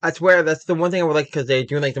jump. That's the one thing I would like because they're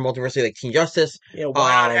doing like the multiversity, like Teen Justice. Yeah,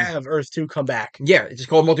 why not Um, have Earth 2 come back? Yeah, it's just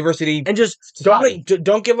called Multiversity. And just Society.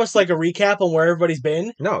 don't give us like a recap on where everybody's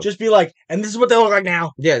been. No, Just be like, and this is what they look like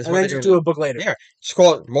now. yeah, that's And what then they're just doing. do a book later. Yeah. Just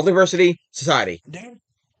call it Multiversity Society. Dude,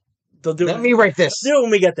 they'll do Let it. me write this. Do it when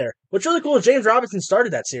we get there. What's really cool is James Robinson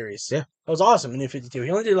started that series. Yeah. That was awesome in New 52. He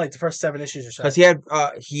only did like the first 7 issues or so. Because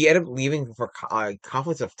he ended up leaving for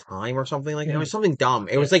conflicts of time or something like that. It was something dumb.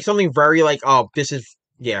 It was like something very like, oh, this is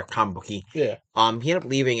comic booky. Yeah. He ended up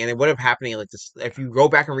leaving, and it would have happened like this. If you go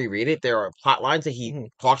back and reread it, there are plot lines that he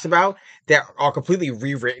talks about that are completely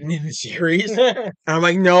rewritten in the series. And I'm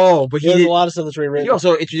like, no, but There's a lot of stuff that's he rewritten.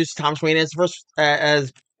 also introduced Tom Swain as first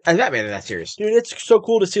as Batman in that series. Dude, it's so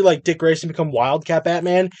cool to see like Dick Grayson become Wildcat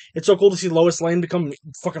Batman. It's so cool to see Lois Lane become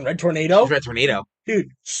fucking Red Tornado. Red Tornado. Dude,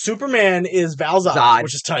 Superman is Val Zod, Zod.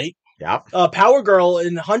 which is tight. Yep. Power Girl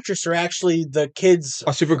and Huntress are actually the kids.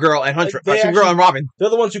 Supergirl and Hunter. They Supergirl actually- and Robin. They're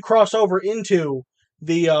the ones who cross over into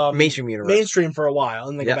the Mainstream universe. mainstream for a while,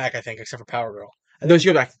 and they Yep. go back, I think, except for Power Girl. No, she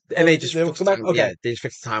goes back, and they just They will fix come the back? time- Okay. Yeah, they just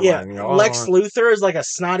fix the timeline. Yeah, You know, Lex Luthor is like a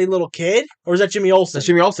snotty little kid, or is that Jimmy Olsen? That's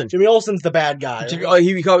Jimmy Olsen. Jimmy Olsen's the bad guy.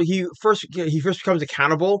 He first becomes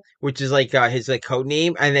accountable, which is like his like code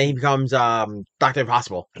name, and then he becomes Dr.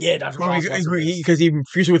 Impossible Yeah, Dr. because he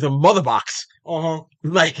fused with a mother box.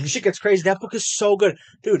 Like Shit gets crazy. That book is so good,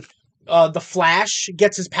 dude. The Flash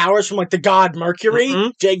gets his powers from like the god Mercury.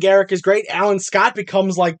 Mhm. Jay Garrick is great. Alan Scott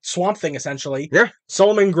becomes like Swamp Thing essentially. Yeah.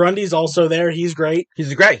 Solomon Grundy's also there. He's great.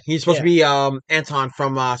 he's great. He's supposed to be Anton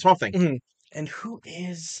from Swamp Thing. Mhm. And who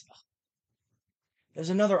is? There's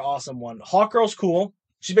another awesome one. Hawkgirl's cool.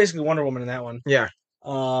 She's basically Wonder Woman in that one. Yeah.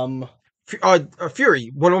 Um.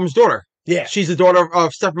 Fury, Wonder Woman's daughter. Yeah. She's the daughter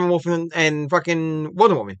of Steppenwolf and fucking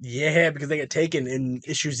Wonder Woman. Yeah, because they get taken in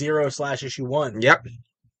issue 0/issue 1. Yep.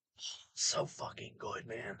 So fucking good,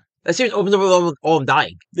 man. That series opens up with all them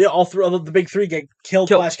dying. Yeah, all three of the big three get killed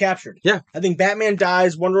 / captured. Yeah. I think Batman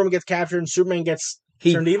dies, Wonder Woman gets captured, and Superman gets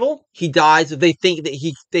He turned evil. he dies. They think that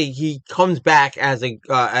he comes back as a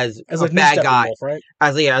As a like bad new guy, Steppenwolf, right?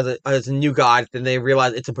 as a new god. Then they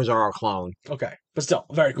realize it's a Bizarro clone. Okay, but still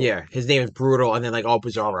very cool. Yeah, his name is Brutal, and then like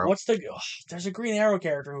Bizarro. What's the? There's a Green Arrow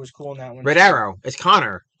character who was cool in that one. Red Arrow. It's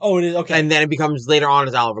Connor, Oh, it is okay. and then it becomes later on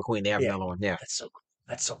as Oliver Queen. They have Yeah. another one. Yeah, That's so cool.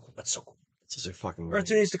 That's so cool. That's so cool. it's just a fucking. Earth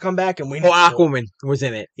 2 needs to come back, and we. Oh, need to- Aquaman was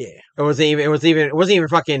in it. Yeah. It wasn't even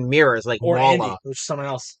fucking mirrors like Or Mala. Andy, which is someone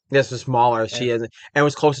else. This was smaller. She Yeah. isn't, and it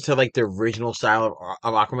was closer to like the original style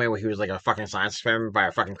of Aquaman, where he was like a fucking science experiment by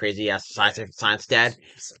a fucking crazy ass science dad.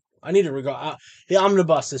 I need to regard. The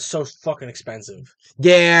omnibus is so fucking expensive.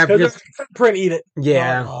 Yeah, Because because print eat it.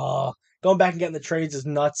 yeah, Going back and getting the trades is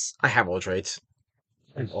nuts. I have all the traits.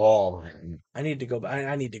 Oh, I need to go.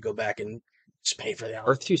 I need to go back and just pay for the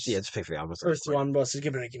Earth omnibus. 2, yeah, it's $50. Earth 2 omnibus is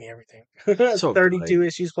giving me everything. So 32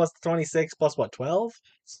 issues plus 26 plus what? 12.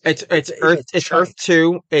 It's It's Earth chunk.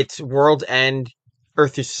 2, it's World's End,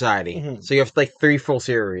 Earth 2 Society. Mhm. So you have like 3 full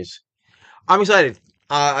series. I'm excited.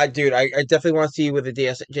 Dude, I definitely want to see where the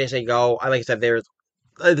JSA go. Like I said, there's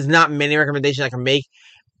not many recommendations I can make.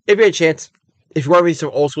 If you had a chance, if you want to read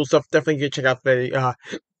some old school stuff, definitely go check out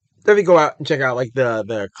definitely go out and check out like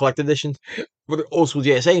the collected editions for the old school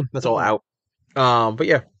JSA. That's all out. But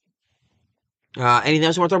yeah. Anything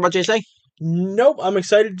else you want to talk about JSA? Nope. I'm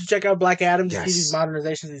excited to check out Black Adam to see Yes. these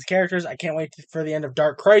modernizations of these characters. I can't wait for the end of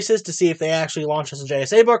Dark Crisis to see if they actually launch us a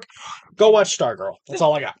JSA book. Go watch Stargirl. That's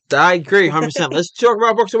all I got. I agree, 100%. Let's talk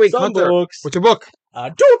about books a week. Some Hunter, books. what's your book? Do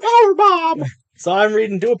a Power Bomb! So I'm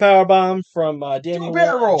reading Do a Power Bomb from Daniel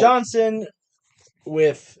barrel. Johnson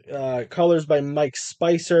with colors by Mike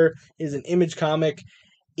Spicer. Is an Image comic.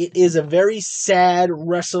 It is a very sad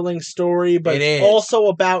wrestling story, but It it's is. also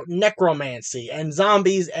about necromancy and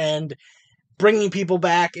zombies and bringing people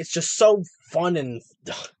back. It's just so fun and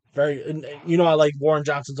very, I like Warren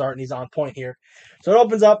Johnson's art and he's on point here. So it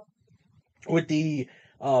opens up with the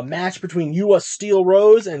match between Yua Steel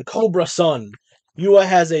Rose and Cobra Sun. Yua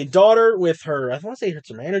has a daughter with her, I want to say it's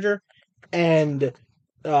her manager, and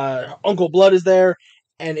Uncle Blood is there,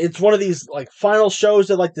 and it's one of these like final shows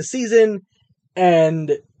of like the season,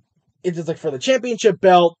 and it's just like for the championship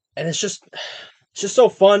belt, and it's just so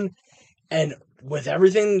fun, and with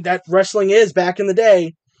everything that wrestling is back in the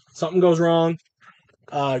day, something goes wrong.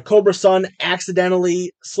 Cobra Sun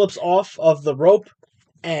accidentally slips off of the rope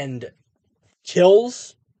and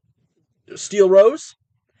kills Steel Rose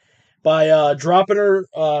by dropping her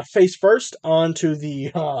face first onto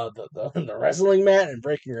the wrestling mat and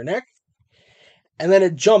breaking her neck. And then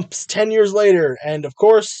it jumps 10 years later, and of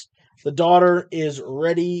course, the daughter is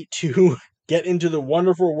ready to get into the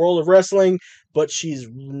wonderful world of wrestling, but she's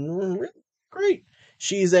really great.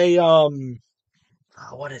 She's a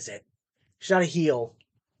what is it? She's not a heel.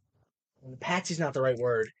 Patsy's not the right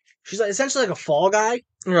word. She's like, essentially like a fall guy.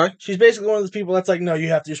 Okay. She's basically one of those people that's like, no,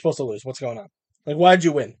 you're supposed to lose. What's going on? Like, why'd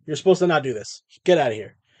you win? You're supposed to not do this. Get out of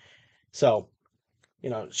here. So,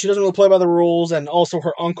 she doesn't really play by the rules, and also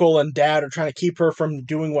her uncle and dad are trying to keep her from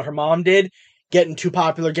doing what her mom did, getting too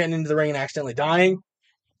popular, getting into the ring and accidentally dying.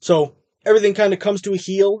 So, everything kind of comes to a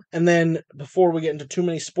heel, and then, before we get into too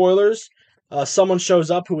many spoilers, someone shows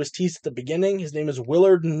up who was teased at the beginning. His name is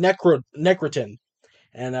Willard Necrotin.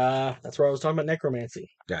 And that's where I was talking about necromancy.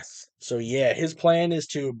 Yes. So yeah, his plan is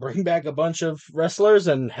to bring back a bunch of wrestlers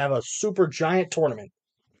and have a super giant tournament.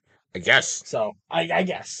 I guess. So I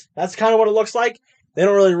guess that's kind of what it looks like. They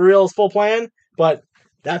don't really reveal his full plan, but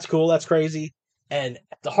that's cool. That's crazy. And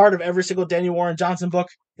at the heart of every single Daniel Warren Johnson book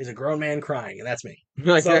is a grown man crying, and that's me.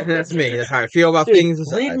 Like, So- that's me. That's how I feel about Dude,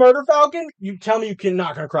 things. read Murder Falcon. You tell me you're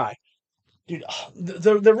not gonna cry. Dude,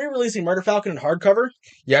 they're re-releasing Murder Falcon in hardcover,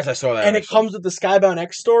 Yes, I saw that. and it comes with the Skybound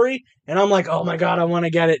X story, and I'm like, oh my god, I want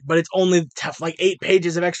to get it, but it's only like 8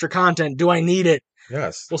 pages of extra content. Do I need it?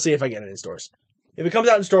 Yes. We'll see if I get it in stores. If it comes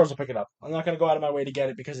out in stores, I'll pick it up. I'm not going to go out of my way to get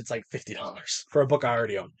it because it's like $50 for a book I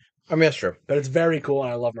already own. I mean, that's true. But it's very cool,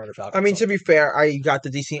 and I love Murder Falcon. I mean, so. to be fair, I got the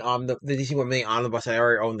DC the DC 1 million omnibus. I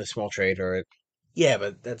already own the small trade, or Yeah,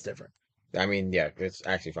 but that's different. I mean, yeah, it's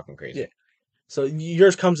actually fucking crazy. Yeah. So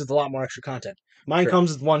yours comes with a lot more extra content. Mine Sure.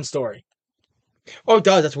 comes with one story. Oh, it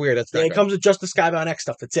does. That's weird. That's Yeah, not it good. comes with just the Skybound X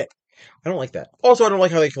stuff. That's it. I don't like that. Also, I don't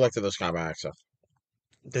like how they collected those combat stuff.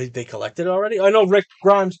 They collected it already? I know Rick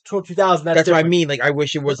Grimes 2000. That's what I different. mean. Like, I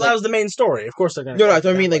wish it was. That Like, was the main story. Of course they're going to. no, that's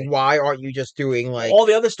what I mean. Like, why aren't you just doing like? all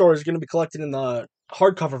the other stories are going to be collected in the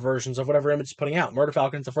hardcover versions of whatever Image is putting out. Murder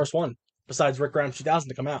Falcon's the first one, besides Rick Grimes 2000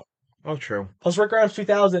 to come out. Oh, true. Plus, Rick Grimes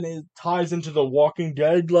 2000 ties into the Walking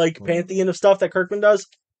Dead pantheon of stuff that Kirkman does.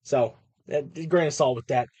 So, grain of salt with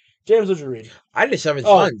that. James, what'd you read? I did Seven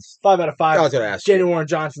Oh, Sons. 5 out of 5. I was gonna ask. Daniel Warren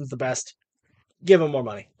Johnson's the best. Give him more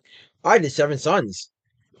money. I did Seven Sons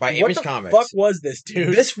by What Image the Comics. fuck was this,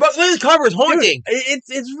 dude? This cover is haunting. Dude,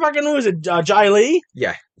 it's fucking, who is it? Jai Lee?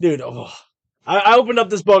 Yeah. Dude, I opened up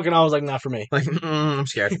this book and I was like, not for me. Like, I'm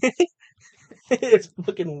scared. It's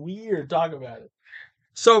fucking weird. Talk about it.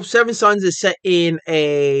 So, Seven Sons is set in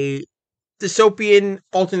a dystopian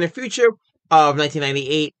alternate future of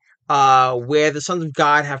 1998, where the sons of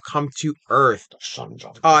God have come to Earth. It opened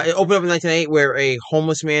up in 1998, where a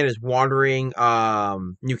homeless man is wandering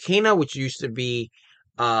New Cana, which used to be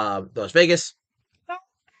Las Vegas.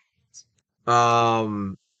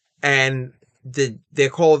 And they're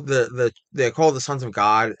called the sons of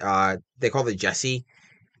God. They call the Jesse.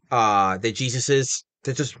 The Jesuses.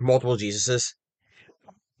 They're just multiple Jesuses.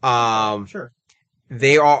 Sure.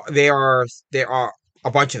 There are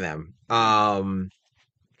a bunch of them. And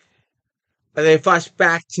they flash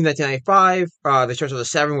back to 1995. They start with the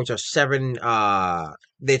 7, which are 7.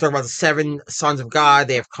 They talk about the 7 sons of God.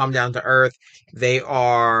 They have come down to Earth. They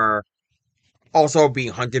are also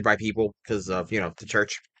being hunted by people because of the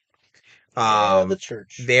church. The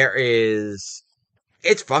church.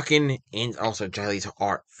 It's fucking. And also, Charlie's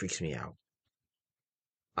art freaks me out.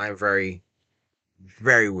 I'm very,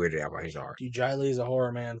 very weirded out by his art. Dude, Jai Lee's a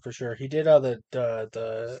horror man for sure. He did the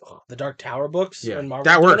Dark Tower books. Yeah, when Marvel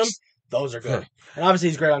that was doing works. Those are good. And obviously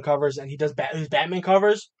he's great on covers, and he does his Batman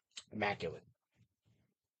covers. Immaculate.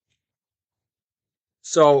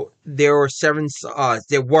 So there were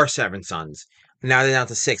there were seven sons. Now they're down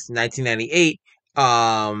to six. In 1998,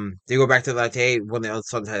 they go back to 1998 when the other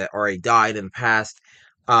sons had already died in the past.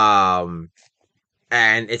 And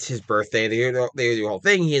it's his birthday. They do the whole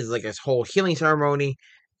thing. He has like this whole healing ceremony,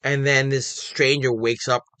 and then this stranger wakes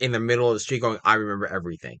up in the middle of the street going, "I remember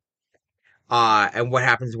everything." And what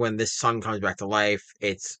happens when this son comes back to life?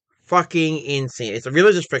 It's fucking insane. It's a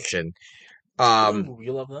religious fiction.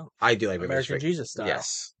 You love that. I do like religious American fiction. Jesus style.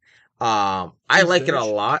 Yes. I like it a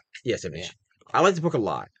Image? lot. Yes, Image. Yeah. I like the book a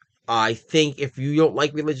lot. I think if you don't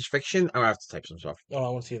like religious fiction, I'm gonna have to type some stuff. Oh, I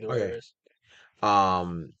want to see the Okay. writers.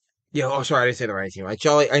 Yeah. Oh, sorry, I didn't say the right name. Like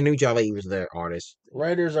I knew Jolly was the artist.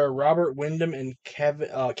 Writers are Robert Wyndham and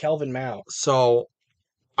Kelvin Mao. So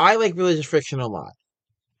I like religious fiction a lot.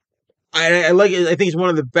 I like it. I think it's one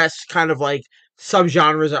of the best kind of like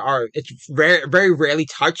subgenres that are. It's very very rarely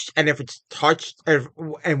touched, and if it's touched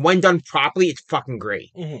and when done properly, it's fucking great.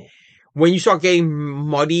 Mm-hmm. When you start getting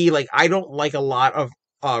muddy, like I don't like a lot of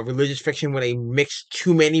religious fiction when they mix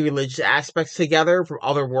too many religious aspects together from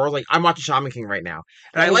other worlds. Like I'm watching Shaman King right now,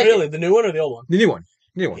 and I like really the new one or the old one. the new one.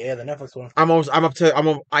 Yeah, the Netflix one.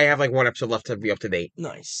 I have like one episode left to be up to date.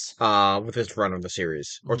 Nice. With this run of the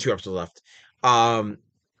series, or 2 episodes left.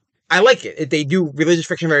 I like it. They do religious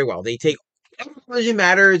fiction very well. They take religion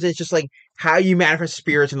matters. It's just like how you manifest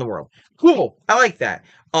spirits in the world. Cool. I like that.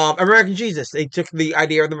 American Jesus. They took the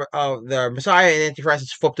idea of the Messiah and Antichrist and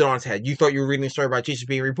flipped it on its head. You thought you were reading a story about Jesus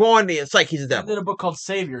being reborn. It's like he's a They devil. did a book called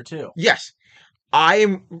Savior too. Yes,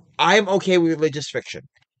 I am okay with religious fiction.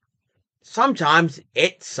 Sometimes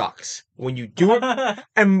it sucks when you do it,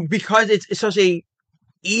 and because it's such a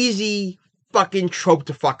easy fucking trope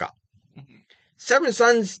to fuck up. Seven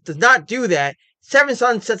Sons does not do that. Seven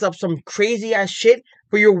Sons sets up some crazy ass shit,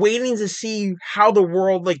 but you're waiting to see how the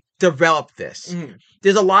world like developed this. Mhm.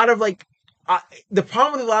 There's a lot of like the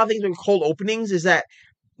problem with a lot of things with cold openings is that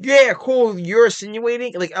yeah, cool, you're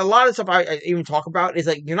insinuating like a lot of stuff I even talk about is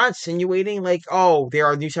like you're not insinuating like oh there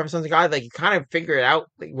are new Seven Sons of God, like you kind of figure it out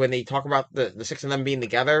like, when they talk about the six of them being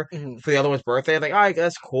together Mhm. for the other one's birthday, like all right,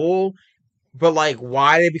 that's cool, but like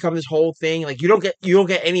why did it become this whole thing? Like you don't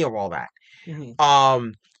get any of all that.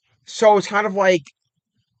 Mhm. So it's kind of like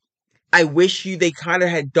I wish they kind of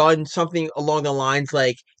had done something along the lines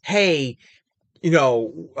like, hey,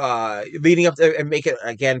 leading up to and make it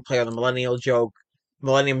again play on the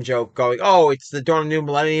millennium joke, going, oh, it's the dawn of new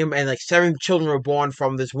millennium, and like 7 children were born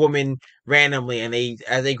from this woman randomly, and they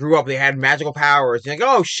as they grew up they had magical powers. And like,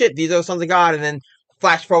 oh shit, these are the sons of God, and then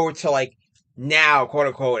flash forward to like now, quote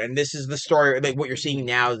unquote, and this is the story, like what you're seeing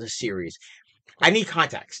now is the series. I need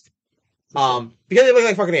context. Because they look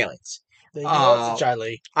like fucking aliens. It's a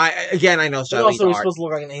Jiley. I know. But also, he's supposed to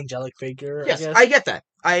look like an angelic figure. Yes, I guess. I get that.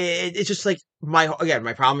 It's just like my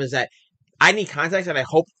problem is that I need context, and I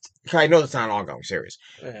hope. Cause I know it's not an ongoing series.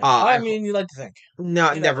 Yeah. I mean, you like to think.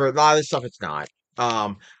 No, never. A lot of this stuff, it's not.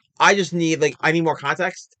 I just need I need more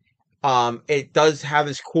context. It does have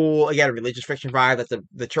this cool again religious fiction vibe that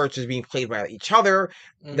the church is being played by each other.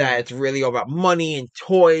 Mhm. That it's really all about money and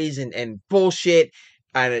toys and bullshit.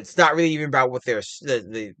 And it's not really even about what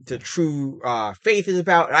the true faith is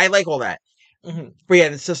about. And I like all that. Mhm. But yeah,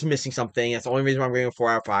 it's just missing something. That's the only reason why I'm giving it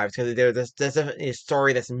 4 out of 5. Because there's definitely a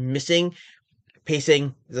story that's missing.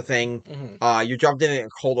 Pacing is a thing. Mhm. You jumped in a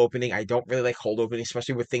cold opening. I don't really like cold openings,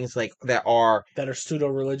 especially with things like that are pseudo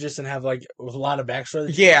religious and have like a lot of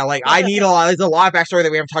backstory. yeah, like I need a lot. There's a lot of backstory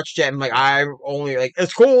that we haven't touched yet. And like I'm only like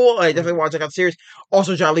it's cool. I definitely want to check out the series.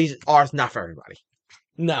 Also, Jolie's art's not for everybody.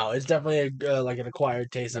 No, it's definitely like an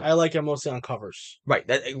acquired taste. I like him mostly on covers. Right.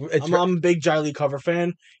 I'm a big Jai Lee cover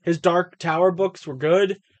fan. His Dark Tower books were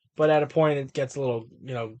good, but at a point it gets a little,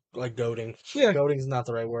 like goading. Yeah. Goading's not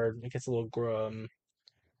the right word. It gets a little grim.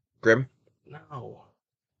 No.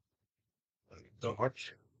 Don't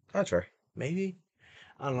watch. That's right. Maybe.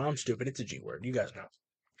 I don't know. I'm stupid. It's a G word. You guys know.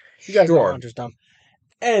 You guys know Sure. I'm just dumb.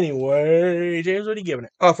 Anyway, James, what are you giving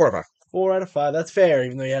it? 4 out of 5. 4 out of 5. That's fair,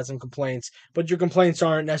 even though you had some complaints. But your complaints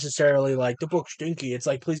aren't necessarily like the book's stinky. It's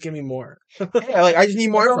like, please give me more. Yeah, like I just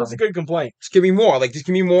need more. That's almost a good complaint. Just give me more. Like just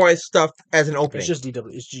give me more stuff as an opening. It's just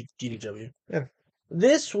DW. It's GDW. Yeah.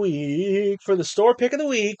 This week for the store pick of the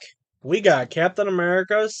week, we got Captain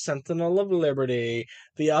America: Sentinel of Liberty,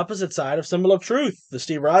 the opposite side of Symbol of Truth, the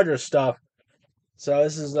Steve Rogers stuff. So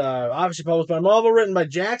this is obviously published by Marvel, written by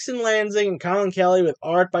Jackson Lansing and Colin Kelly, with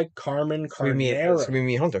art by Carmen It's gonna Carnera. be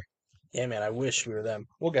me, Hunter. Yeah, man, I wish we were them.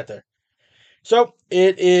 We'll get there. So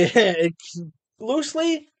it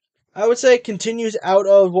loosely, I would say, continues out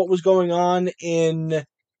of what was going on in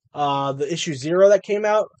the issue 0 that came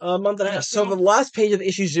out a month and a half So ago. the last page of the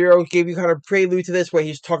issue 0 gave you kind of prelude to this, where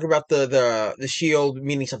he's talking about the shield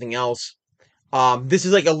meaning something else. This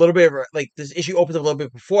is like a little bit of like this issue opens up a little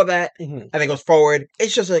bit before that, Mhm. and then goes forward.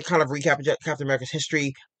 It's just a kind of recap of Captain America's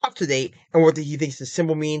history up to date and what he thinks the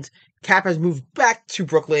symbol means. Cap has moved back to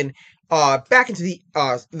Brooklyn, back into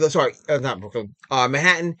not Brooklyn,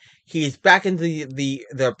 Manhattan. He's back into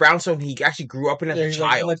the brownstone he actually grew up in as Yeah, a he's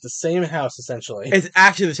like in child. like the same house essentially. It's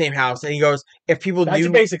actually the same house, and he goes, if people Back to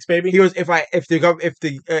knew, basics, baby. he goes, if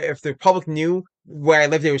the public knew where I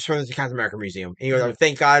lived, it was turned into Captain America Museum. And he goes, Mhm.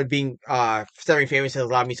 thank God being semi-famous has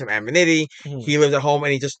allowed me some anonymity. Mhm. He lives at home,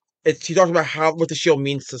 and he talks about what the shield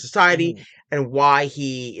means to society Mhm. and why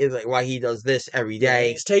he does this every Yeah,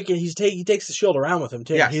 day. he takes the shield around with him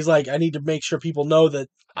too. Yes. He's like, I need to make sure people know that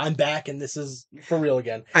I'm back and this is for real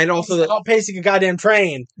again. And also He's out pacing a goddamn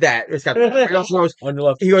train. that it's got. He also goes, On your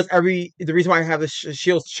left. he goes the reason why I have the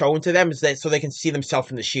shield shown to them is that so they can see themselves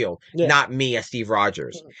in the shield, Yeah. not me as Steve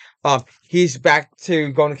Rogers. He's back to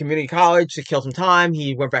going to community college to kill some time.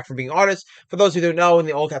 He went back from being an artist. For those who don't know, in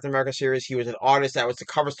the old Captain America series, he was an artist. That was the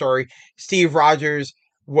cover story. Steve Rogers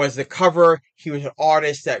was the cover. He was an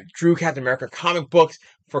artist that drew Captain America comic books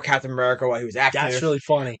for Captain America while he was active. That's really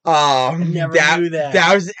funny. I never knew that.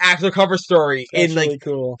 That was the actual cover story That's in like really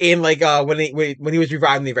cool. when he was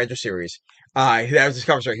reviving the Avenger series. That was his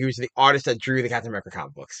cover story. He was the artist that drew the Captain America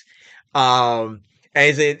comic books. But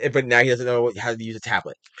now he doesn't know how to use a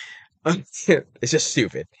tablet. It's just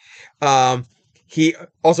stupid. He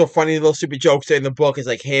also funny little stupid jokes in the book is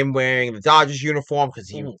like him wearing the Dodgers uniform because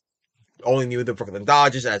he only knew the Brooklyn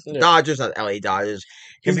Dodgers as the Dodgers, not LA Dodgers.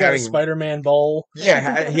 He's got a Spider-Man bowl.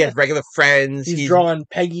 Yeah, he has regular friends. He's drawing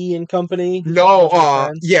Peggy and company.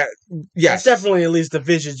 Yes. That's definitely at least the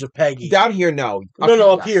visage of Peggy. Down here, no.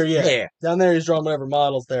 Up here, yeah. Yeah. Down there, he's drawing whatever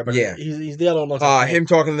models there, but Yeah. he's the other one. Looks like him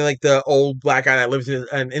talking to like the old black guy that lives in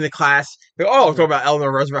the class. Like, talking about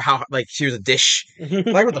Eleanor Roosevelt, how like she was a dish.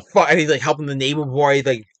 Like what the fuck? And he's like helping the neighbor boy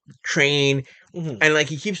like train, and like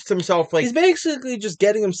he keeps himself like he's basically just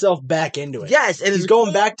getting himself back into it. Yes, and he's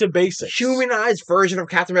going back to basics. Humanized version of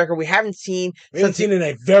Captain America we haven't seen. In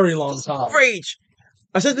a very long time. Great.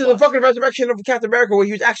 Since the fucking resurrection of Captain America, where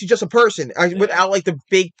he was actually just a person without like the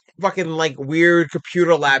big fucking like weird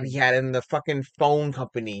computer lab he had in the fucking phone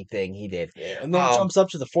company thing he did. Yeah, and then it jumps up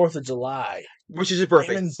to the 4th of July, which is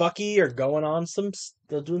perfect. Him and Bucky are going on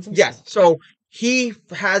they're doing some. Yes, so he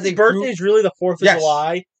has his birthday's really the 4th of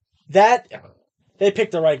July. That they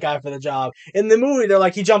picked the right guy for the job. In the movie, they're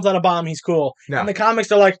like, he jumped on a bomb, he's cool. No. In the comics,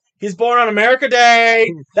 they're like, he's born on America Day.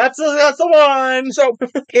 That's the one. So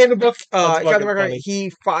in the book, Captain America, he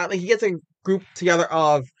gets a group together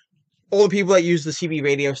of all the people that use the CB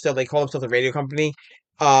radio still. They call themselves a radio company,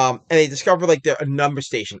 and they discover like a number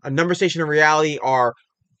station. A number station in reality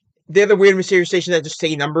they're the weird mysterious station that just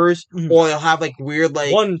say numbers, or they'll have like weird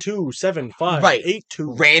like 1 2 7 5 8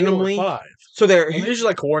 2 randomly 4, 5. So they're usually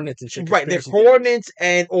like coordinates and shit. Right, they're coordinates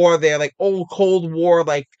or they're like old Cold War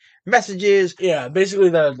like messages. Yeah, basically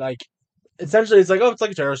essentially it's like it's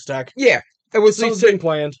like a terrorist attack. Yeah, it was being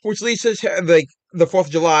planned, which leads to like the 4th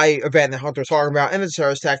of July event that Hunter was talking about, and the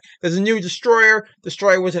terrorist attack. There's a new destroyer.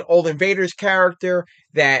 Destroyer was an old Invaders character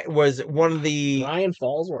that was one of the Ryan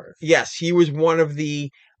Fallsworth. Yes, he was one of the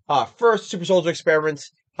first super soldier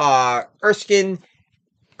experiments. Erskine's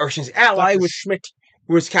ally was Schmidt.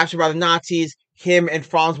 Was captured by the Nazis. Him and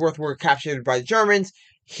Farnsworth were captured by the Germans.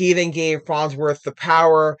 He then gave Farnsworth the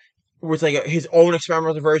power, was like his own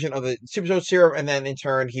experimental version of the super soldier serum, and then in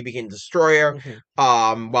turn he became Destroyer.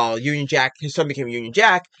 While Union Jack, his son became Union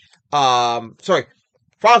Jack.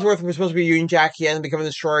 Farnsworth was supposed to be Union Jack. He hasn't become a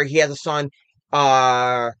Destroyer. He has a son,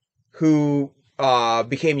 who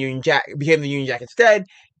became the Union Jack instead.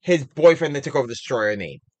 His boyfriend then took over the Destroyer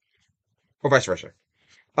name, or vice versa.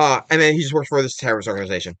 And then he just works for this terrorist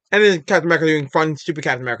organization. And then Captain America doing fun, stupid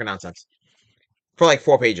Captain America nonsense for like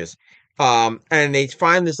 4 pages. And they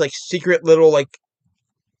find this like secret little like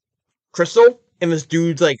crystal in this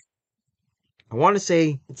dude's like, I want to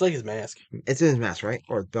say it's like his mask. It's in his mask, right?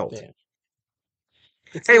 Or belt.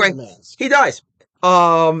 Yeah. Anyway, he dies.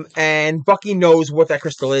 And Bucky knows what that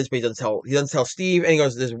crystal is, but he doesn't tell Steve. And he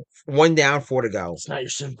goes, "There's 1 down, 4 to go." It's not your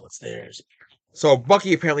symbol; it's theirs. So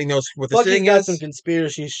Bucky apparently knows what the Bucky's thing got is. some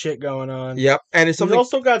conspiracy shit going on. Yep, and it's something. He's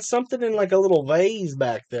also got something in like a little vase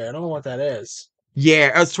back there. I don't know what that is.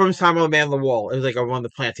 Yeah, it's from his time on the Man on the Wall. It was like one of the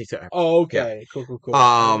plants he took. Oh, okay, yeah. Cool.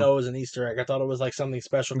 I didn't know it was an Easter egg. I thought it was like something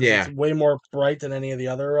special. Yeah, it's way more bright than any of the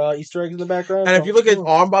other Easter eggs in the background. And if you look at his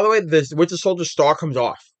arm, by the way, this Winter Soldier star comes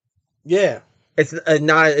off. Yeah, It's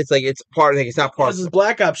not. It's like it's part. It's not part. This is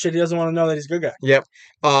Black Ops shit. He doesn't want to know that he's a good guy. Yep.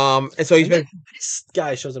 And so he's been. This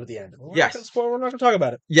guy shows up at the end. Yes. We're not gonna talk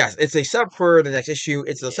about it. Yes, it's a setup for the next issue.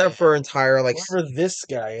 It's a setup for entire like. Whoever this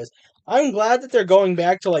guy is, I'm glad that they're going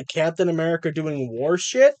back to like Captain America doing war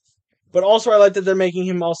shit. But also, I like that they're making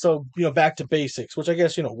him also, back to basics, which I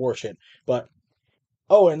guess, war shit. But,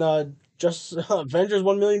 just Avengers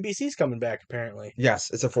 1 million BC's coming back, apparently.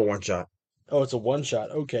 Yes, it's a full one shot. Oh, it's a one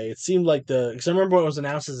shot. Okay. It seemed like because I remember when it was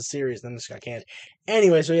announced as a series, then this got canned.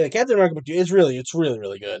 Anyway, so yeah, Captain America, it's really,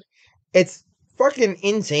 really good. It's fucking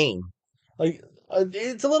insane. Like,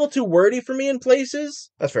 it's a little too wordy for me in places,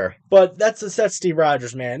 That's fair. but that's Steve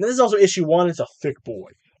Rogers, man. And this is also issue 1. It's a thick boy.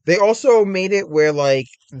 They also made it where like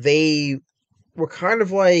they were kind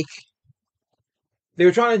of like they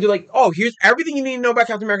were trying to do like, oh, here's everything you need to know about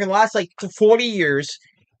Captain America in the last like 40 years,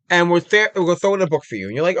 and we'll throw in a book for you.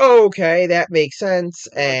 And you're like, oh, okay, that makes sense.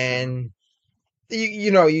 And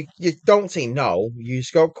you don't say no. You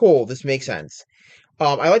just go, cool, this makes sense.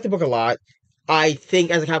 I like the book a lot. I think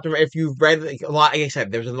as a Captain America, if you've read like, a lot, like I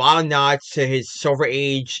said, there's a lot of nods to his Silver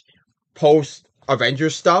Age post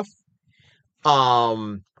Avengers stuff.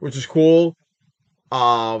 Which is cool.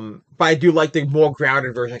 But I do like the more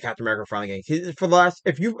grounded version of Captain America finally getting. For the last,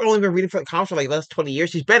 if you've only been reading for the comics for like the last 20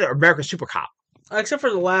 years, he's been America's Super Cop. Except for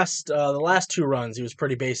the last 2 runs, he was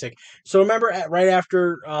pretty basic. So remember, right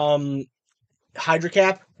after Hydra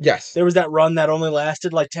Cap, Yes, there was that run that only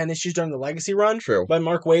lasted like 10 issues during the Legacy run. True. By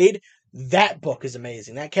Mark Waid. That book is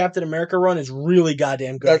amazing. That Captain America run is really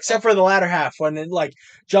goddamn good. Except for the latter half when it like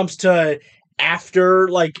jumps to after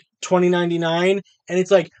like 2099, and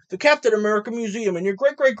it's like the Captain America Museum, and your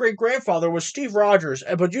great-great-great-grandfather was Steve Rogers,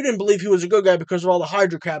 but you didn't believe he was a good guy because of all the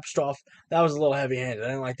Hydra Cap stuff. That was a little heavy-handed. I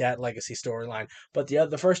didn't like that legacy storyline, but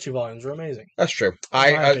the first 2 volumes were amazing. That's true. So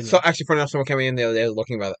actually, funny enough, someone came in the other day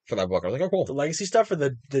looking for that book. I was like, oh, cool. The legacy stuff or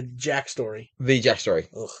the Jack story? The Jack story.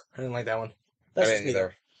 Ugh, I didn't like that one. I That's didn't just me.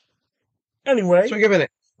 either. Anyway, So we're giving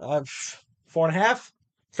it 4.5.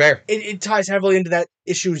 fair. It ties heavily into that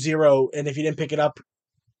issue 0, and if you didn't pick it up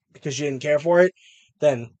because you didn't care for it,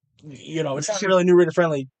 then it's not really new reader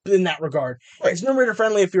friendly in that regard. Right. It's new reader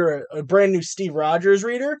friendly if you're a brand new Steve Rogers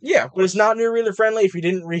reader, Yeah, but it's not new reader friendly if you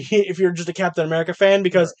didn't read if you're just a Captain America fan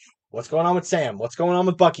because what's going on with Sam? What's going on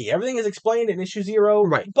with Bucky? Everything is explained in issue 0.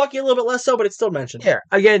 Right. Bucky a little bit less so, but it's still mentioned. Yeah.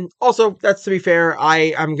 Again, also that's to be fair.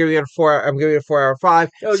 I'm giving it a 4. I'm giving it a 4 out of 5.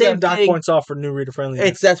 Same dot points off for new reader friendly.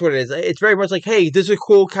 That's what it is. It's very much like, hey, this is a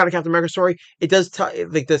cool kind of Captain America story. It does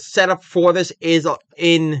like the setup for this is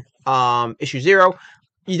in issue 0.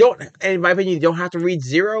 You don't, in my opinion, you don't have to read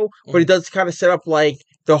 0, but it does kind of set up like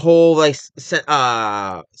the whole like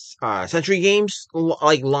Century Games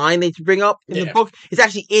like line they bring up in the book. It's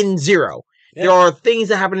actually in 0. Yeah. There are things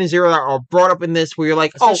that happen in 0 that are brought up in this where you're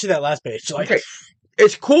like, especially that last page. Like, okay.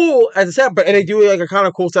 It's cool as a setup, and they do like a kind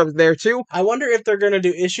of cool stuff there too. I wonder if they're gonna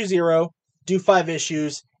do issue 0, do 5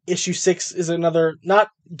 issues. Issue 6 is another.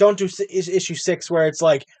 Don't do issue 6 where it's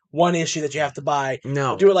like one issue that you have to buy.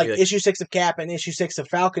 No, do it like issue 6 of Cap and issue 6 of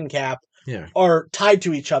Falcon Cap. Yeah, are tied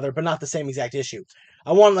to each other, but not the same exact issue.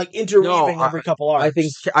 I want like interweaving every couple arcs.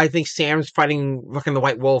 I think Sam's fighting fucking the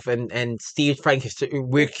White Wolf, and Steve's fighting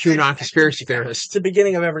weird QAnon conspiracy theorists. It's the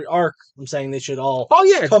beginning of every arc. I'm saying they should all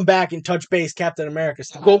come back and touch base Captain America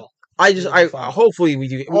style. Cool. Hopefully we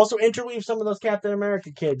do. Also interweave some of those Captain America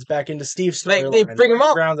kids back into Steve's storyline. They bring them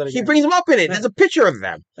up. He brings them up in it. There's a picture of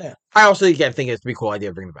them. Yeah. I also again think it's a cool idea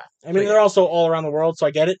to bring them back. I mean, they're also all around the world, so I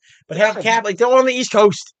get it. But have Cap like they're on the East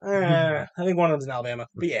Coast. I think one of them's in Alabama.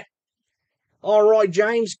 But yeah. All right,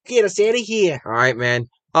 James, get us out of here. All right, man.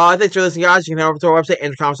 Thanks for listening, guys. You can head over to our website,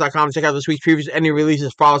 AndrewComics.com, to check out this week's previews, any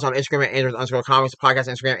releases. Follow us on Instagram at Andrews_Comics, podcast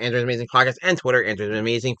Instagram, Andrews Amazing Podcast, and Twitter, Andrews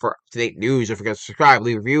Amazing, for up-to-date news. Don't forget to subscribe,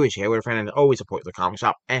 leave a review, and share with a friend, and always support the comic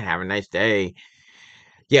shop, and have a nice day.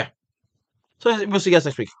 Yeah. So we'll see you guys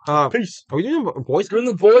next week. Peace. Are we doing Boys? We're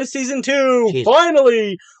doing the Boys season 2. Jeez.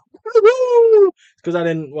 Finally. Woo! Because I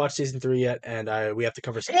didn't watch season 3 yet, and we have to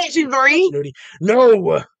cover season 3.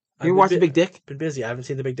 No. You watched the Big Dick? Been busy. I haven't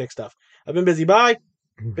seen the Big Dick stuff. I've been busy. Bye.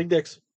 Big dicks.